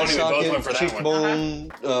 Shattered my eye It's funny, we both went for socket, that one.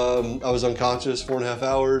 cheekbone. I was unconscious 4.5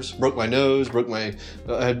 hours. Broke my nose. Broke my.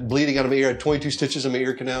 I had bleeding out of my ear. I had 22 stitches in my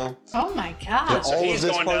ear canal. Oh my God. So all he's of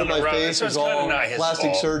this going part of down my the road. face So was it's kinda all not his plastic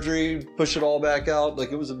fault. surgery. Push it all back out.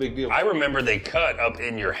 Like it was a big deal. I remember they cut up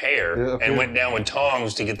in your hair Yeah, up and here. went down with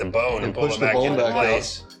tongs to get the bone and pull pushed it the back bone into back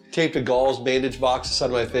place. out. Taped a gauze bandage box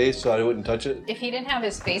inside my face so I wouldn't touch it. If he didn't have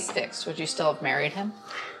his face fixed, would you still have married him?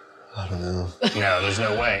 I don't know. No, there's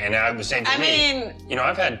no way. And I was saying to I me, mean, you know,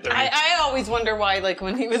 I've had 30. I always wonder why, like,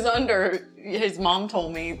 when he was under, his mom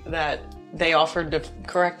told me that they offered to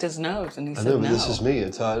correct his nose, and he I said know, but no. this is me.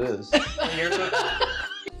 It's how it is.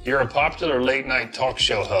 You're a popular late night talk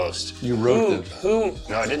show host. You wrote them. Who?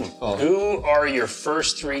 No, I didn't. Oh. Who are your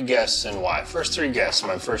first three guests and why? First three guests,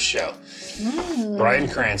 my first show. Bryan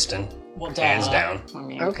Cranston, Well, hands duh. down. I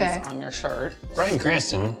mean, Okay. it's on your shirt. Bryan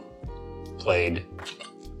Cranston played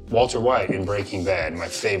Walter White in Breaking Bad, my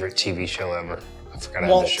favorite TV show ever. I forgot I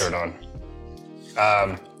had the shirt on.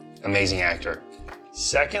 Amazing actor.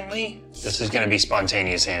 Secondly, this is going to be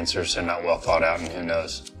spontaneous answers, so not well thought out, and who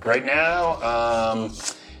knows. Right now,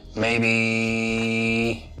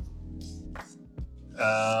 maybe,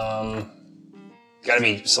 gotta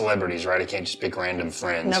be celebrities, right? I can't just pick random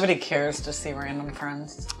friends. Nobody cares to see random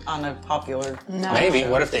friends on a popular Maybe.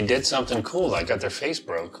 What if they did something cool, like got their face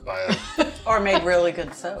broke by a, or made really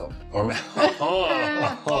good soap. or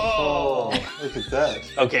Oh, look at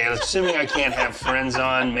that. Okay, assuming I can't have friends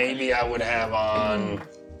on, maybe I would have on.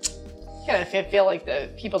 You gotta feel like the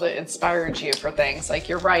people that inspired you for things, like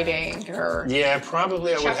your writing or. Yeah,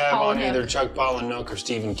 probably I would Chuck have on Palahniuk. either Chuck Palahniuk or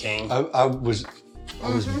Stephen King. I was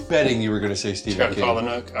betting you were going to say Stephen Chuck King.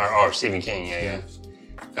 Palahniuk or Stephen King,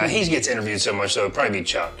 yeah. He gets interviewed so much, so it'd probably be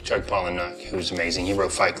Chuck Palahniuk, who's amazing. He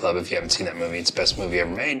wrote Fight Club. If you haven't seen that movie, it's the best movie ever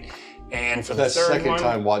made. And for the Best third second one,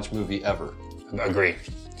 time watch movie ever. agree.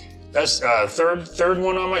 That's third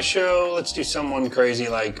one on my show. Let's do someone crazy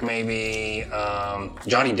like maybe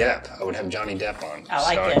Johnny Depp. I would have Johnny Depp on.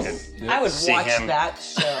 I like So it. I would see watch him. that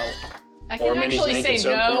show. I Or can maybe actually make say it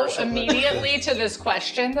so no commercial. immediately to this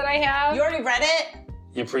question that I have. You already read it?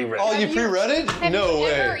 You pre-read. Oh, you you- pre-read it? Have No you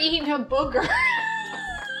ever way. eaten a booger?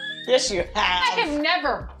 Yes, you I have. have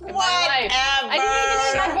never in my life. I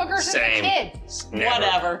didn't even eat my boogers Same. as a kid. Never.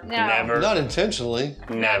 Whatever. No. Never. Not intentionally.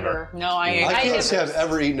 Never. No, I I ate. can't have- say I've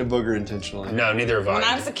ever eaten a booger intentionally. No, neither have When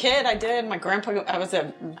I I. was a kid, I did. My grandpa, I was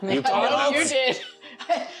at You told McDonald's. me. You did.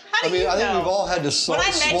 How do I mean, you I think know? we've all had to When I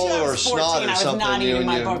mentioned swallow I or was snot 14, or I was something. not eating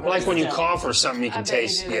my burger. Like when you still. cough or something, you I can bet you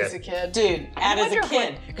taste. did as a kid. Dude, as a wonder kid.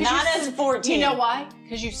 what- 'cause Not you- as 14. You know why?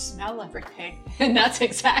 Because you smell everything. And that's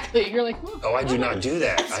exactly, you're like, Oh, I do not do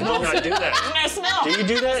that. I do not do that. I smell. Do you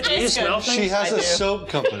do that? Do you Tastes good. smell She things? has I a do. soap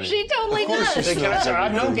company. she totally Of course does. she Because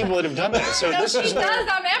I've known people that have done that. So No, this she is does where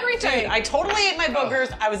on everything. I totally ate my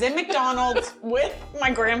boogers. I was in McDonald's with my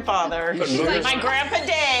grandfather, boogers- my grandpa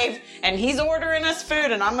Dave, and he's ordering us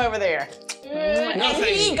food, and I'm over there. And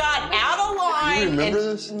he got out of line You remember and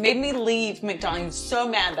this? made me leave McDonald's. He was so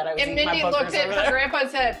mad that I was And eating my Mindy boogers looked at over her there. grandpa and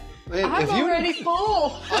said, Man, I'm if you- already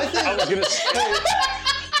full. I think I was gonna say.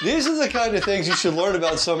 these are the kind of things you should learn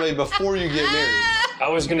about somebody before you get married. I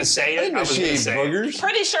was gonna say I it. didn't I know was she gonna ate say it. boogers.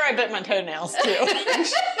 Pretty sure I bit my toenails too.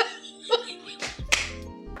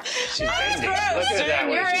 She's bending. gross, Look at it that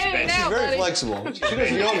way. You're She's in it bending. now. She's very buddy. flexible. She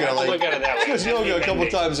does yoga like Look at it that way. she does yoga a couple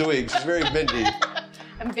Bendy. times a week. She's very bendy.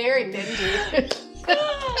 I'm very bendy.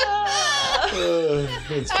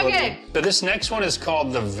 It's funny. Okay. So this next one is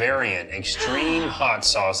called the Variant Extreme Hot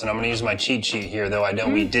Sauce, and I'm going to use my cheat sheet here, though I know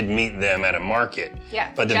we did meet them at a market.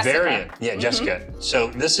 Yeah, But the Jessica. Variant, Jessica. So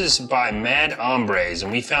this is by Mad Hombres,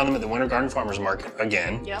 and we found them at the Winter Garden Farmers Market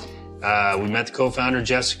again. Yep. We met the co-founder,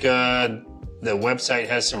 Jessica. The website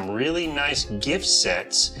has some really nice gift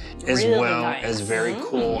sets, as Really well nice. as very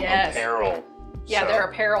cool Yes. apparel. Yeah, So- their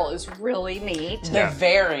apparel is really neat. The Yeah.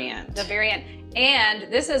 variant. The variant. And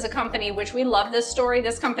this is a company which we love this story.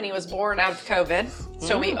 This company was born out of COVID.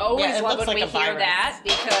 So we always Yeah, it love looks when like we a hear virus. that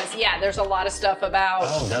because, there's a lot of stuff about.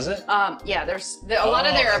 Oh, does it? There's a lot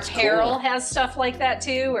of Oh, their that's apparel cool. has stuff like that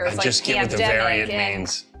too, where it's I like just get what the pandemic variant and-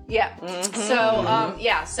 means. Yeah.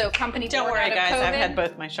 So company Don't born worry, out of guys. COVID. I've had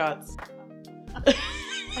both my shots. I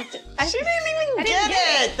She didn't even didn't get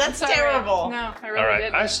it. That's Sorry. terrible. No, I really All right.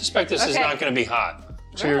 didn't. I suspect this is Okay. not going to be hot.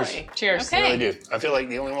 Cheers. Really? Cheers. I Okay. really do. I feel like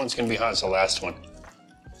the only one that's going to be hot is the last one.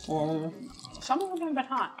 Some of them have been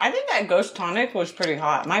hot. I think that ghost tonic was pretty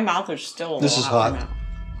hot. My mouth is still a This little is hot. hot.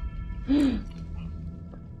 right now.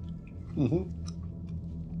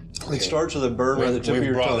 It starts with a burn right at the tip of We've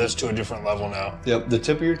your brought tongue. this to a different level now. Yep, the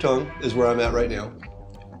tip of your tongue is where I'm at right now.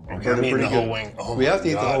 Okay, I'm eating pretty the whole good. wing. Oh We my have to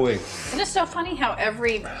eat the God. whole wing. It is so funny how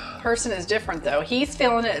every person is different, though. He's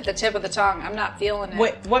feeling it at the tip of the tongue. I'm not feeling it.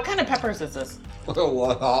 Wait, what kind of peppers is this? A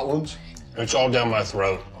lot of hot ones. It's all down my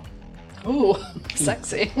throat. Ooh,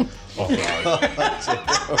 sexy. Oh God.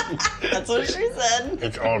 That's what she said.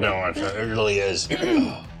 It's all down my throat. It really is.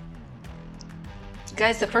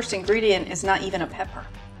 Guys, the first ingredient is not even a pepper.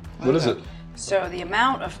 What is it? So the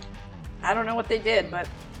amount of, I don't know what they did, but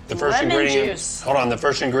The first lemon ingredient. juice. Hold on. The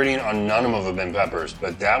first ingredient on none of them have been peppers,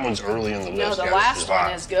 but that one's early in the list. No, the guys. This last one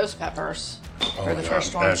hot. is ghost peppers Oh for the God,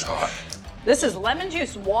 first one. That's hot. This is lemon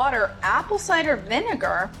juice, water, apple cider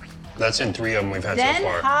vinegar, That's in 3 of them we've had then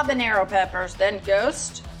so far. habanero peppers, then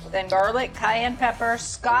ghost, then garlic, cayenne pepper,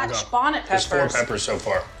 Scotch bonnet There's 4 peppers, peppers so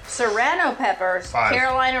far. serrano peppers, 5.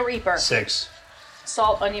 Carolina Reaper, 6.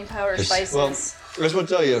 salt, onion powder, spices. Well, I just want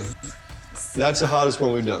to tell you, that's the hottest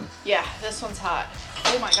one we've done. Yeah, this one's hot.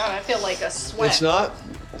 Oh my god, I feel like a sweat.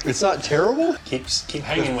 It's not terrible. Keep The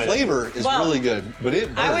hanging with it. flavor is Well, really good, but it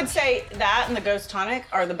burns. I would say that and the ghost tonic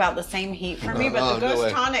are about the same heat for me, but the no ghost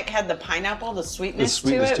way. tonic had the pineapple, the sweetness,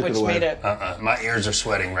 sweetness to it, took it which away. made it. My ears are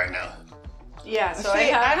sweating right now. Yeah, so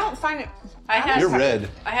See, I I don't find it. I have You're red.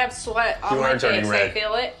 I have sweat on Your my arms are face. red. I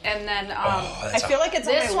feel it, and then I feel like it's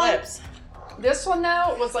on This my one? lips. this one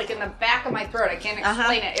though was like in the back of my throat. I can't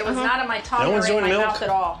explain it. It was not in my tongue No or one's in doing my milk? mouth at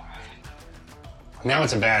all. Now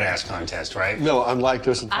it's a badass contest, right? No, I'm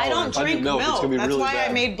lactose intolerant. I don't If I drink do milk. It's milk. gonna be That's really why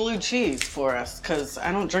bad. I made blue cheese for us, because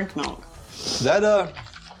I don't drink milk. That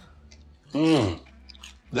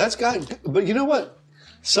that's got. But you know what?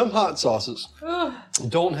 Some hot sauces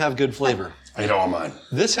don't have good flavor. I eat all mine.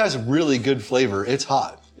 This has really good flavor. It's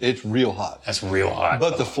hot. It's real hot. That's real hot.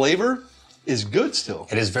 But the flavor is good still.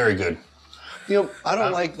 it is very good. You know, I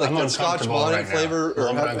don't like I'm that Scotch uncomfortable bonnet right now. flavor or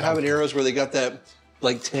I'm uncomfortable. habaneros where they got that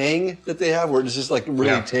like tang that they have where it's just like really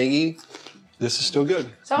Yeah. tangy. This is still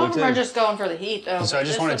good. Some No of them are tang. just going for the heat though. So I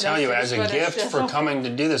just This want one to tell does you, this, as a but it's gift just- for coming to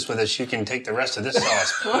do this with us, you can take the rest of this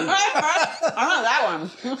sauce. I want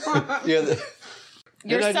that one. Yeah.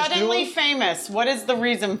 You're Didn't I just do suddenly one? famous. What is the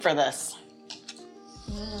reason for this?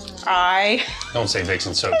 I. Don't say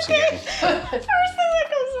Vixen soaps again.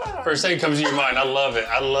 First thing that comes to your mind. I love it.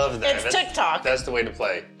 I love that. It's That's- TikTok. That's the way to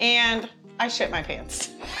play. And I shit my pants.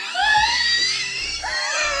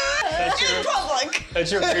 In public.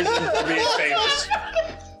 That's your reason for being famous.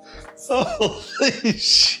 Holy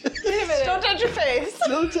shit. Don't touch your face.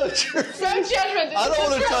 Don't touch your face. No judgment. I don't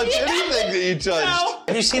want to touch anything that you touched.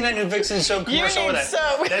 Have you seen that new Vixen soap commercial need where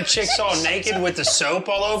soap. that chick's all naked with the soap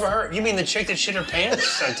all over her? You mean the chick that shit her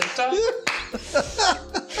pants on TikTok?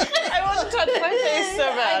 I want to touch my face so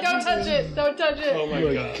bad. Don't touch it. Don't touch it. Oh my Oh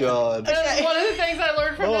my god. God. That's one of the things I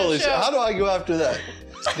learned from Holy that shit. show. How do I go after that?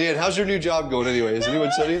 Dan, how's your new job going anyway? Has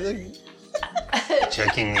anyone said anything?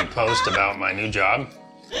 Checking the post about my new job.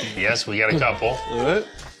 Yes, we got a couple. All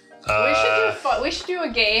right. We should do a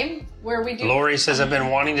game where we do. Lori says, I've been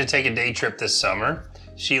wanting to take a day trip this summer.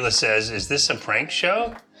 Sheila says, is this a prank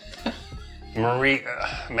show?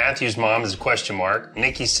 Matthew's mom is a question mark.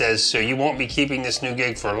 Nikki says, so you won't be keeping this new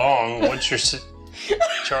gig for long. What's your...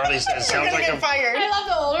 Charlie says, sounds like fired. I love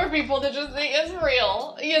the older people that just think it's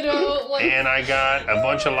real. You know, like And I got a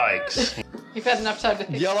bunch of likes. you've had enough time to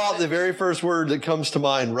think. Yell out the very first word that comes to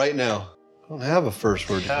mind right now. I don't have a first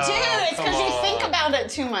word. Dude, it's because you think about it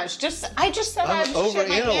too much. I just said I'm I'd shit my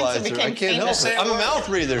pants and overanalyzer. became I can't help famous. it. I'm a mouth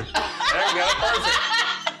breather. There you go, perfect.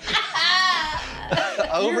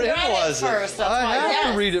 I You read it overanalyze first, that's I why. have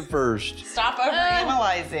Yes. to read it first. Stop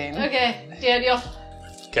overanalyzing. Okay, Daniel.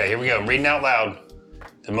 Okay, here we go. I'm reading out loud.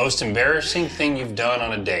 The most embarrassing thing you've done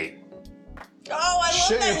on a date. Oh, I love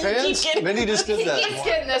Shit that your you keep pants? getting- Minnie just did He that. keeps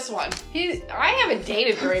getting this one. I haven't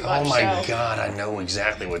dated very much. Oh my so. god, I know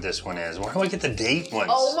exactly what this one is. Why do I get the date ones?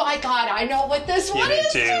 Oh my god, I know what this You one do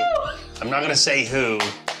is too. too. I'm not gonna say who.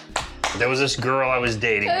 But there was this girl I was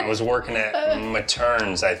dating. I was working at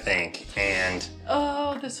Matern's, I think, and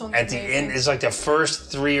Oh, this one's at the amazing. end, it's like the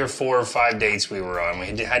first 3 or 4 or 5 dates we were on. We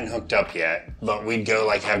hadn't hooked up yet, but we'd go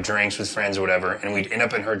like have drinks with friends or whatever, and we'd end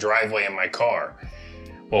up in her driveway in my car.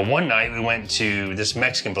 Well, one night we went to this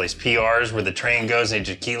Mexican place, PR's, where the train goes and they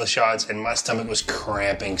do tequila shots, and my stomach was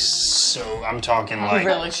cramping so, I'm talking like... He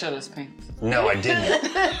really shit his pants. No, I didn't.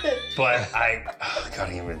 But I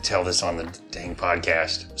can't even tell this on the dang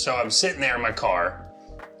podcast. So I'm sitting there in my car,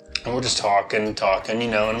 and we're just talking, you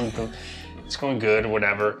know, and it's going good or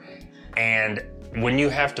whatever. And when you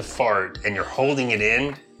have to fart and you're holding it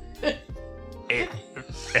in, it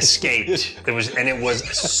escaped. It was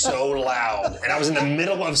so loud, and I was in the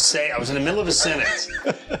middle of a sentence.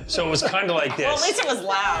 So it was kind of like this. Well, at least it was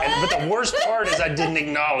loud. But the worst part is I didn't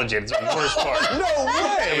acknowledge it. It's the worst part. No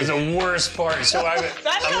way. It was the worst part. So That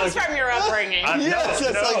I'm comes like, from your upbringing. Yes,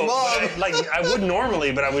 that's like Mom. but I would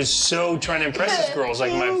normally, but I was so trying to impress this girl. It's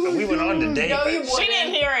like we went on to date. No, but you wouldn't. She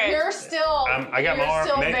didn't hear it. You're still. I got my arm.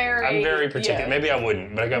 Still I'm very particular. yeah. Maybe I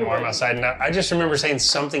wouldn't, but I got my arm outside, and I just remember saying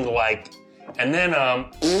something like, and then I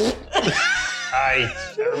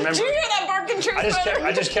remember. Did you hear that barking truth?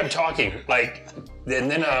 I just kept talking, like, and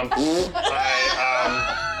then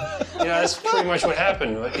that's pretty much what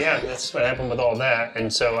happened. But yeah, that's what happened with all that,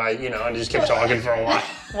 and so I just kept talking for a while.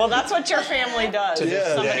 Well, that's what your family does. To this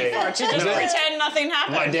Somebody day. farts. You just No. pretend nothing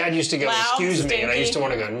happened. My dad used to go, Loud, "Excuse me," and I used to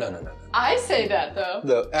want stinky. to go, "No." I say that though.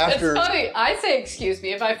 No, after It's funny. I say excuse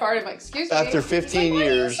me if I fart. I'm like, excuse me. after He's like, 15 "Why do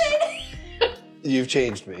you years, say that?" you've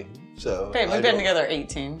changed me. So Babe, I we've been don't- together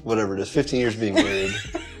 18. Whatever it is, 15 years being married.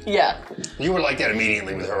 Yeah. You were like that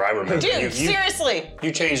immediately with her. I remember. Dude, you seriously.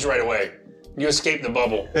 You changed right away. You escaped the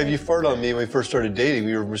bubble. Have you farted on me when we first started dating?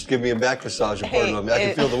 You were just giving me a back massage and farted on me. I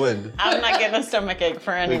can feel the wind. I'm not getting a stomach ache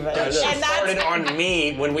for anybody. I know. She And farted that's on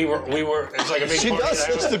me when we were. It's like a big She party does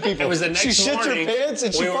that this to people. It was the next She shits her morning. pants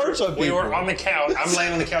and she farts on We were people. on the couch. I'm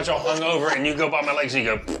laying on the couch all hungover, and you go by my legs and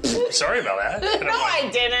you go, "Sorry about that." And I'm No, like, I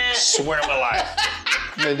didn't. Swear on my life.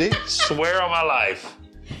 Mindy? Swear on my life.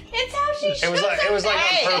 It's how she. It was like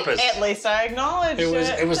Hey, on purpose. at least I acknowledged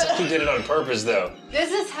It was like you did it on purpose though.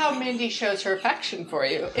 This is how Mindy shows her affection for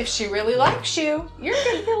you. If she really likes you, you're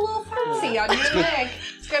gonna get a little fancy on your leg.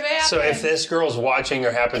 It's gonna happen. So if this girl's watching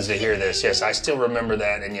or happens to hear this, yes, I still remember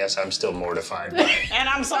that, and yes, I'm still mortified. And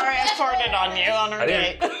I'm sorry I farted on you on our I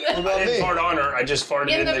date. didn't. about I didn't me? fart on her. I just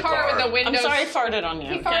farted in the car with the I'm windows. sorry I farted on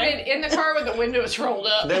you. He okay? farted in the car with the windows rolled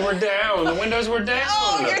up. They were down. The windows were down.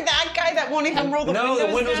 Oh, you're that guy that won't even roll the No, windows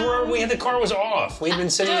the windows down? were. The car was off. We'd been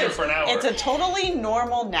sitting there for an hour. It's a totally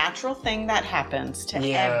normal, natural thing that happens to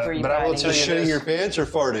Yeah, everybody. but I will tell you Shitting this. your pants or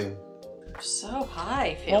farting? So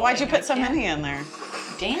high. Well, why'd you put so many in there?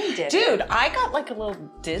 Dan did. Dude, I got like a little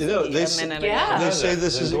dizzy You know, they a minute yeah. ago. They say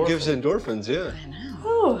this There's gives endorphins, yeah.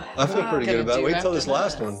 Ooh. I feel pretty good about it. Wait till this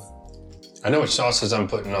last one. I know which sauces I'm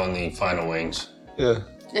putting on the final wings. Yeah.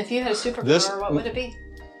 If you had a superpower, This- what would it be?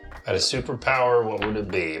 If I had a superpower, what would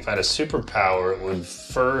it be? If I had a superpower,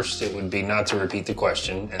 it would be not to repeat the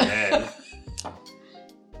question. And then,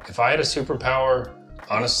 if I had a superpower,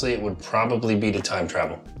 honestly, it would probably be to time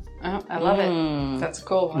travel. Oh, I love it. That's a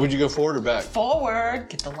cool one. Would you go forward or back? Forward.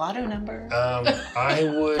 Get the lotto number. I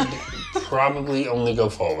would probably only go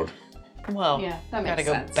forward. Well, Yeah, that makes gotta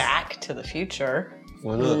go sense. back to the future.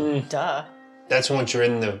 Why not? Duh. That's once you're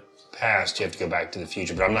in the past, you have to go back to the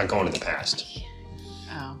future, but I'm not going to the past.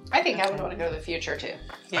 Oh. I think I would want to go to the future too.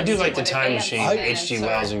 I do like the what time advanced machine, science H.G. are.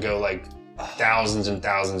 Wells, and go like thousands and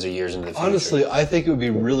thousands of years into the future. Honestly, I think it would be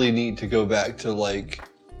really neat to go back to like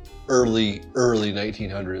early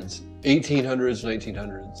 1900s, 1800s,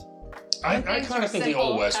 1900s. I Things kind were of think the simple,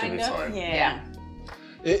 Old West would be kind of. fun. Yeah.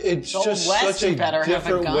 It's The Old just West such a would better have a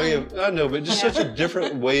different gun. way of. I know, but just such a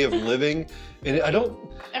different way of living, and I don't.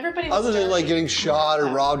 Everybody was Other than like dirty. getting shot or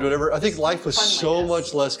robbed or whatever, I think life was Fun like so this.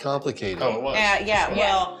 much less complicated. Oh, it was. Yeah,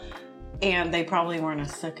 well, and they probably weren't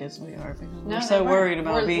as sick as we are because No, we're so they weren't. worried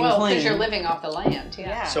about being well, clean. because you're living off the land. Yeah.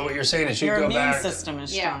 Yeah. So what you're saying is you'd Your go immune back. system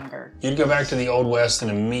is Yeah. stronger. You'd go back to the Old West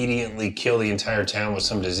and immediately kill the entire town with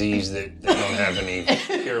some disease that they don't have any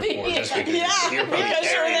cure for, just because you're probably because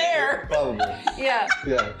you're carrying it. there. Probably. Yeah.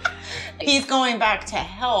 Yeah. He's going back to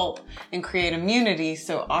help and create immunity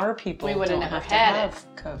so our people We wouldn't don't have have to had have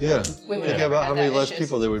COVID. Yeah. We would Think have about had how many that less issues.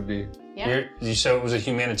 people there would be. Yeah. So it was a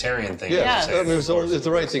humanitarian thing. Yeah. you're I mean, saying. it's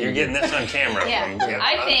the right thing. You're to do. getting this on camera. Yeah. From,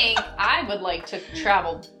 I think I would like to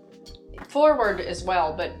travel forward as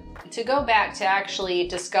well, but to go back to actually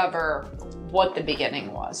discover what the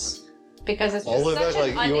beginning was. Because it's All the way such back,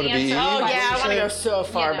 an like, you wanna be unanswered Eve? Oh What yeah, I you want to say? go so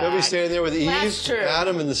far You know. They'll be back. standing there with Eve, That's true.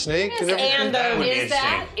 Adam, and the snake, and everything. And That would be Is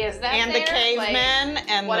that And the there? cavemen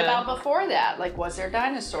Like, and what the- about before that? Like, was there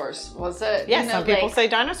dinosaurs? Was it? Yeah, you know, some people like- say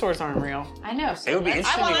dinosaurs aren't real. I know. So It would be let's-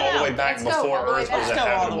 interesting to go all the way back Let's go before all the way Earth back. was a Let's go all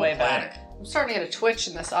the habitable way planet. back. I'm starting to get a twitch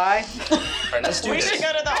in this eye. All right, let's do We this. should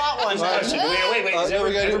go to the hot one. Question. Wait. Is No,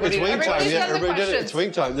 we got everybody it's wing time. everybody's Yeah, got the everybody did it. questions. It's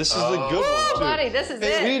wing time. This is the good one too. buddy, this is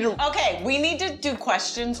Hey, it. we need to- Okay, we need to do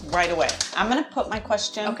questions right away. I'm gonna put my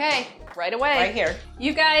question Okay, right away. right here.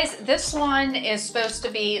 You guys, this one is supposed to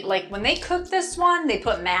be like when they cook this one, they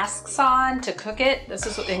put masks on to cook it. This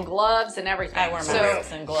is in gloves and everything. I wear so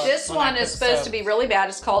masks and gloves This when I one is cook supposed soap. to be really bad.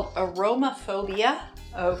 It's called aromaphobia.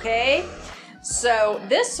 Okay, so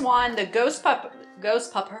this one, the ghost pepper.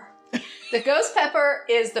 The ghost pepper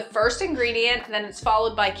is the first ingredient, then it's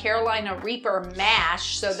followed by Carolina Reaper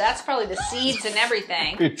mash. So that's probably the seeds and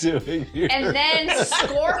everything. You're doing here. And then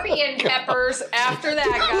scorpion peppers after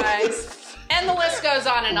that, guys. And the list goes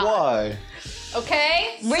on and on. Why?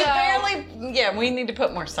 Okay? We So- barely, yeah, we need to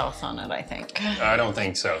put more sauce on it, I think. I don't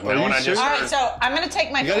think so. Are Now, you when I sure? just All heard, right, so I'm gonna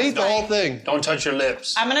take my You gotta first eat the whole bite. thing. don't touch your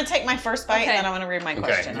lips. I'm gonna take my first bite Okay. and then I'm gonna read my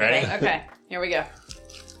question. ready? Okay, here we go.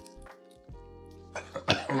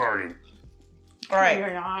 I'm already. All right.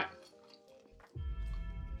 You're not.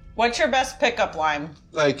 What's your best pickup line?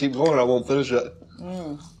 I keep going. I won't finish it.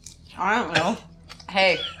 I don't know.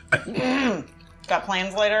 Hey, got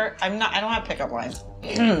plans later? I don't have pickup lines.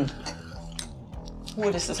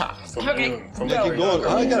 Ooh, this is hot. Okay, From go. Keep going.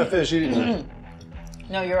 I gotta finish eating it.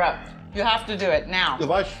 No, you're up. You have to do it now. If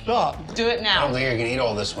I stop, Do it I now. don't think I can eat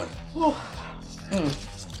all this one.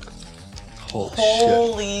 holy shit.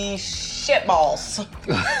 Holy shit balls.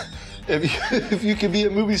 If you could be a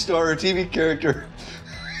movie star or a TV character,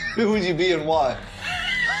 who would you be and why?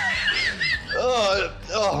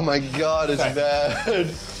 Oh my God, it's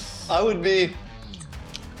bad. I would be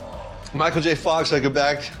Michael J. Fox. I go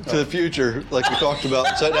back to the future, like we talked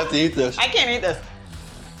about, so I'd have to eat this. I can't eat this.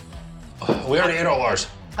 We already ate all ours.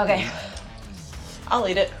 Okay. I'll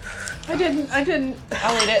eat it. I didn't. I'll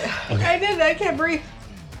eat it. I didn't. I can't breathe.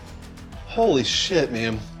 Holy shit,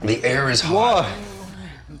 man. The air is hot. Why?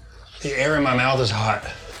 The air in my mouth is hot.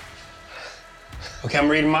 Okay, I'm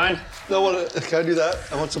reading mine. No, can I do that?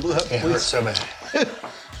 I want some of that, It hurts please. so bad.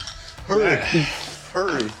 Hurry.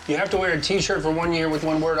 Hurry. You have to wear a t-shirt for 1 year with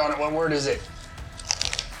one word on it. What word is it?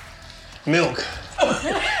 Milk.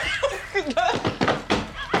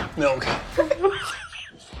 Milk.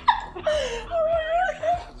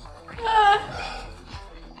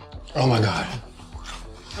 Oh my God.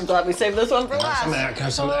 I'm glad we saved this one for Some of last. that. Can I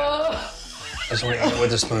have some of that? I just want to eat it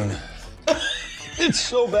with a spoon. It's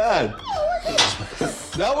so bad.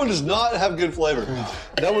 That one does not have good flavor.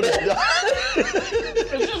 That one does not.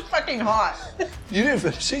 It's just fucking hot. You didn't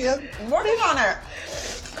finish it yet? I'm working on it.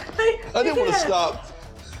 I didn't want to stop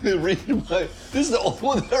and read my. This is the only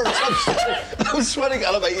one that hurts. I'm sweating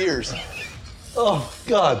out of my ears. Oh,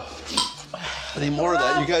 God. I need more of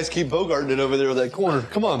that. You guys keep bogarting it over there in that corner.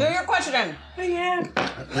 Come on. Do your question.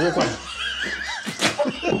 Real quick.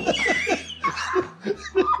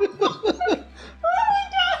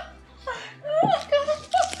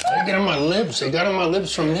 They get on my lips. They got on my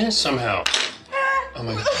lips from this somehow. Oh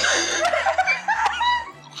my God.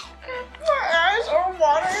 My eyes are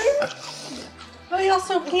watering.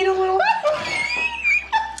 also need a little.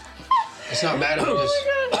 It's not bad if you just...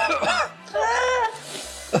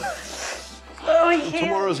 Oh, I can't.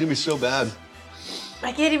 Tomorrow's gonna be so bad.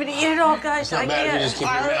 I can't even eat it all, guys. It's not bad if you just keep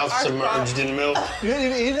your mouth submerged in milk. You didn't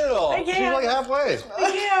even eat it all. I can't. She's like halfway.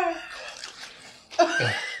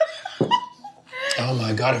 Oh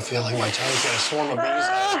my God, I feel like my tongue's got a swarm of bees.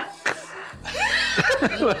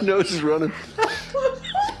 My nose is running.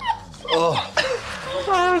 Oh. Oh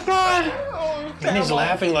my God. And he's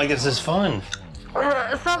laughing like this is fun.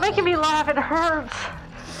 Stop making me laugh. It hurts.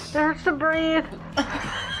 It hurts to breathe.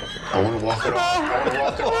 I want to walk it off. I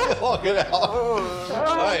want to walk it off. Walk it out. All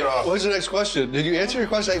right, what's the next question? Did you answer your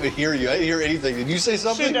question? I didn't even hear you. I didn't hear anything. Did you say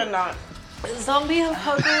something? She did not. Zombie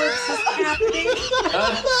apocalypse is happening.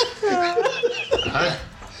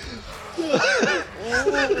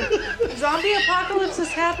 Zombie apocalypse is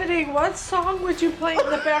happening. What song would you play in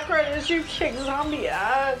the background as you kick zombie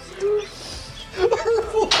ass? Her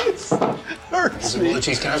voice hurts me. Blue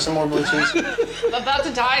cheese. Can I have some more blue cheese? I'm about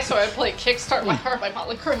to die, so I play Kickstart My Heart by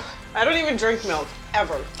Motley Crue. I don't even drink milk,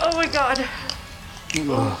 ever. Oh my God.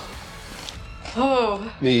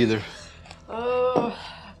 Oh. Me either. Oh.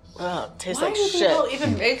 Oh, it tastes Why like do shit. people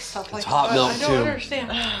even make stuff like It's hot that? milk, I don't too.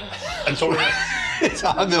 understand. I told you. It's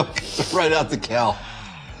hot milk. It's right out the cow.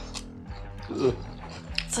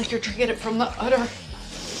 It's like you're drinking it from the udder.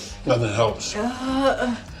 Nothing helps.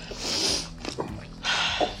 I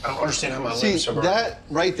don't understand how my See, lips are burning. that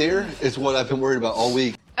right there is what I've been worried about all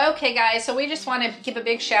week. Okay, guys, so we just want to give a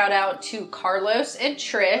big shout out to Carlos and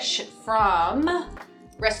Trish from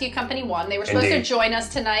Rescue Company 1. They were supposed to Indeed. join us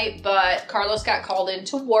tonight, but Carlos got called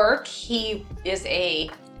into work. He is a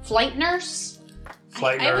flight nurse.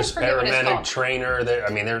 Flight I always nurse, forget what it's paramedic, called. trainer.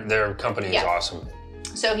 Their company is Yeah. awesome.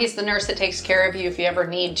 So he's the nurse that takes care of you if you ever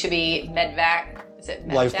need to be medvac. Is it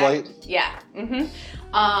medvac? Life flight? Yeah.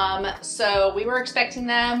 So we were expecting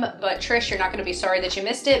them, but Trish, you're not going to be sorry that you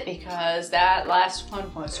missed it because that last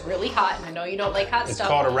one was really hot, and I know you don't like hot It's stuff.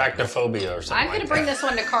 called arachnophobia or something. I'm going to bring this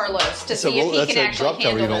one to Carlos to see if he that's can that actually drop cover you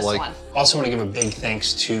handle don't this like. one. Also want to give a big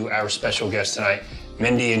thanks to our special guests tonight,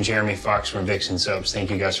 Mindy and Jeremy Fox from Vixen Soaps.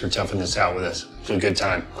 Thank you guys for toughing this out with us. It was a good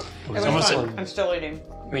time. It was Someone fun. said- I'm still eating.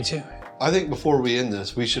 Me too. I think before we end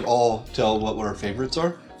this, we should all tell what our favorites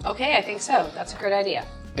are. Okay, I think so. That's a good idea.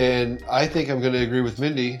 And I think I'm going to agree with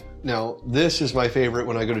Mindy. Now, this is my favorite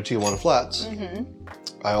when I go to Tijuana Flats.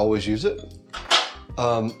 I always use it.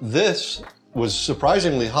 This was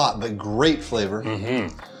surprisingly hot, but great flavor.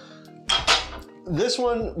 This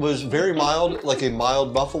one was very mild, like a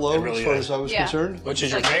mild buffalo really as far is. as I was Yeah. concerned. Which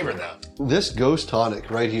is your favorite though? This Ghost Tonic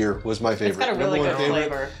right here was my favorite. got a really Number one good favorite.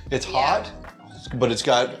 flavor. It's hot, but it's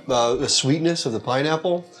got the sweetness of the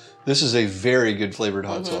pineapple. This is a very good flavored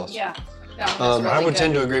hot sauce. Yeah. That's really I would good.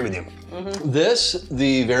 tend to agree with you. This,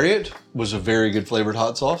 the variant, was a very good flavored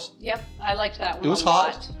hot sauce. Yep, I liked that one. It was a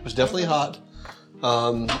lot. hot. It was definitely hot.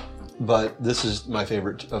 But this is my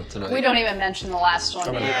favorite of tonight. We don't even mention the last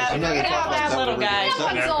one. Yeah, I'm not we're gonna gonna talk have about that that little one. guy.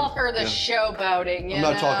 That one's all for the showboating. I'm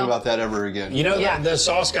not talking about that ever again. You know, Yeah. the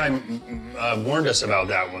sauce guy warned us about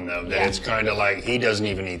that one though. That Yeah. it's kind of like he doesn't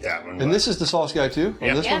even eat that one. And but this is the sauce guy too. Yeah.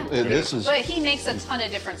 On this Yeah. one, this is. But he makes a ton of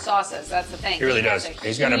different sauces. That's the thing. he really has does.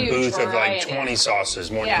 He's got a huge booth of like variety. 20 sauces,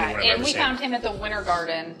 more than Yeah, anyone I've and ever we seen. found him at the Winter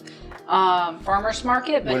Garden Farmers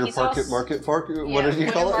Market. But Winter he's Market, also, what did you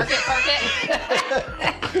Winter call it? Market.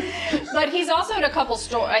 But he's also at a couple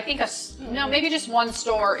stores. I think maybe just one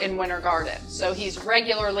store in Winter Garden. So he's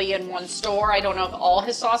regularly in one store. I don't know if all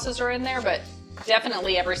his sauces are in there, but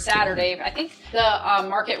definitely every Saturday. I think the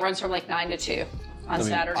market runs from like 9 to 2 on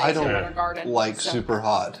Saturdays I in Winter don't Garden. like So- super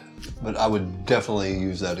hot, but I would definitely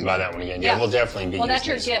use that again. Buy that one again. Yeah, we'll definitely be Well, that's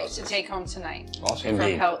using your these gift to sauces. take home tonight. Awesome.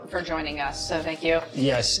 Indeed. For joining us. So thank you.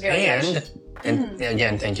 Yes, Very and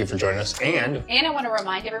again, thank you for joining us. And And I want to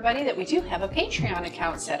remind everybody that we do have a Patreon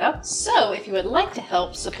account set up. So if you would like to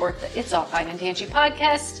help support the It's All Fine and Dangy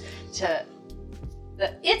podcast,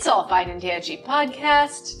 the It's All Fine and Dangy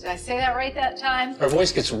podcast. Did I say that right that time? her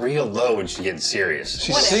voice gets real low when she gets serious.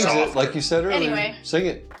 She Whatever. sings it like you said earlier. Anyway. Sing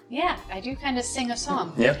it. Yeah, I do kind of sing a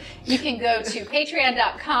song. Yep. You can go to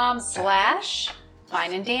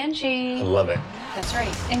patreon.com/Fine and Dangy. I love it. That's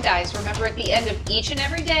right. And guys, remember at the end of each and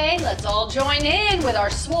every day, let's all join in with our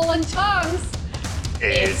swollen tongues.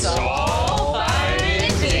 It's all fine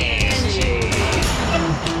and dangy.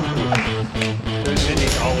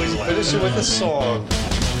 Mindy's always laughing. Finish it with a song.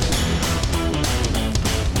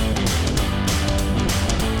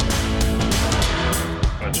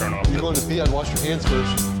 I'm gonna turn off You're going to pee, I'd wash your hands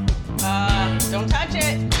first. Don't touch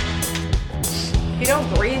it. If you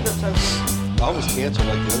don't breathe, it's okay. I was canceled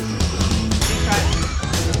like this.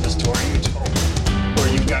 the story you told, where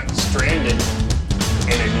you got stranded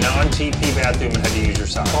in a non-TP bathroom and had to use your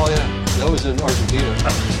sock. Oh yeah, that was in Argentina.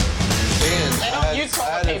 And They don't use toilet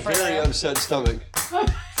I had a paper very there. upset stomach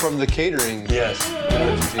from the catering Yes. in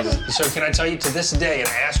Argentina. So can I tell you to this day, and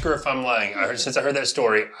ask her if I'm lying, since I heard that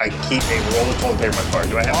story, I keep a roll of toilet paper in my car.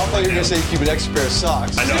 Do I have I thought you were going to say you keep an extra pair of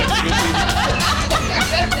socks. I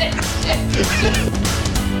know.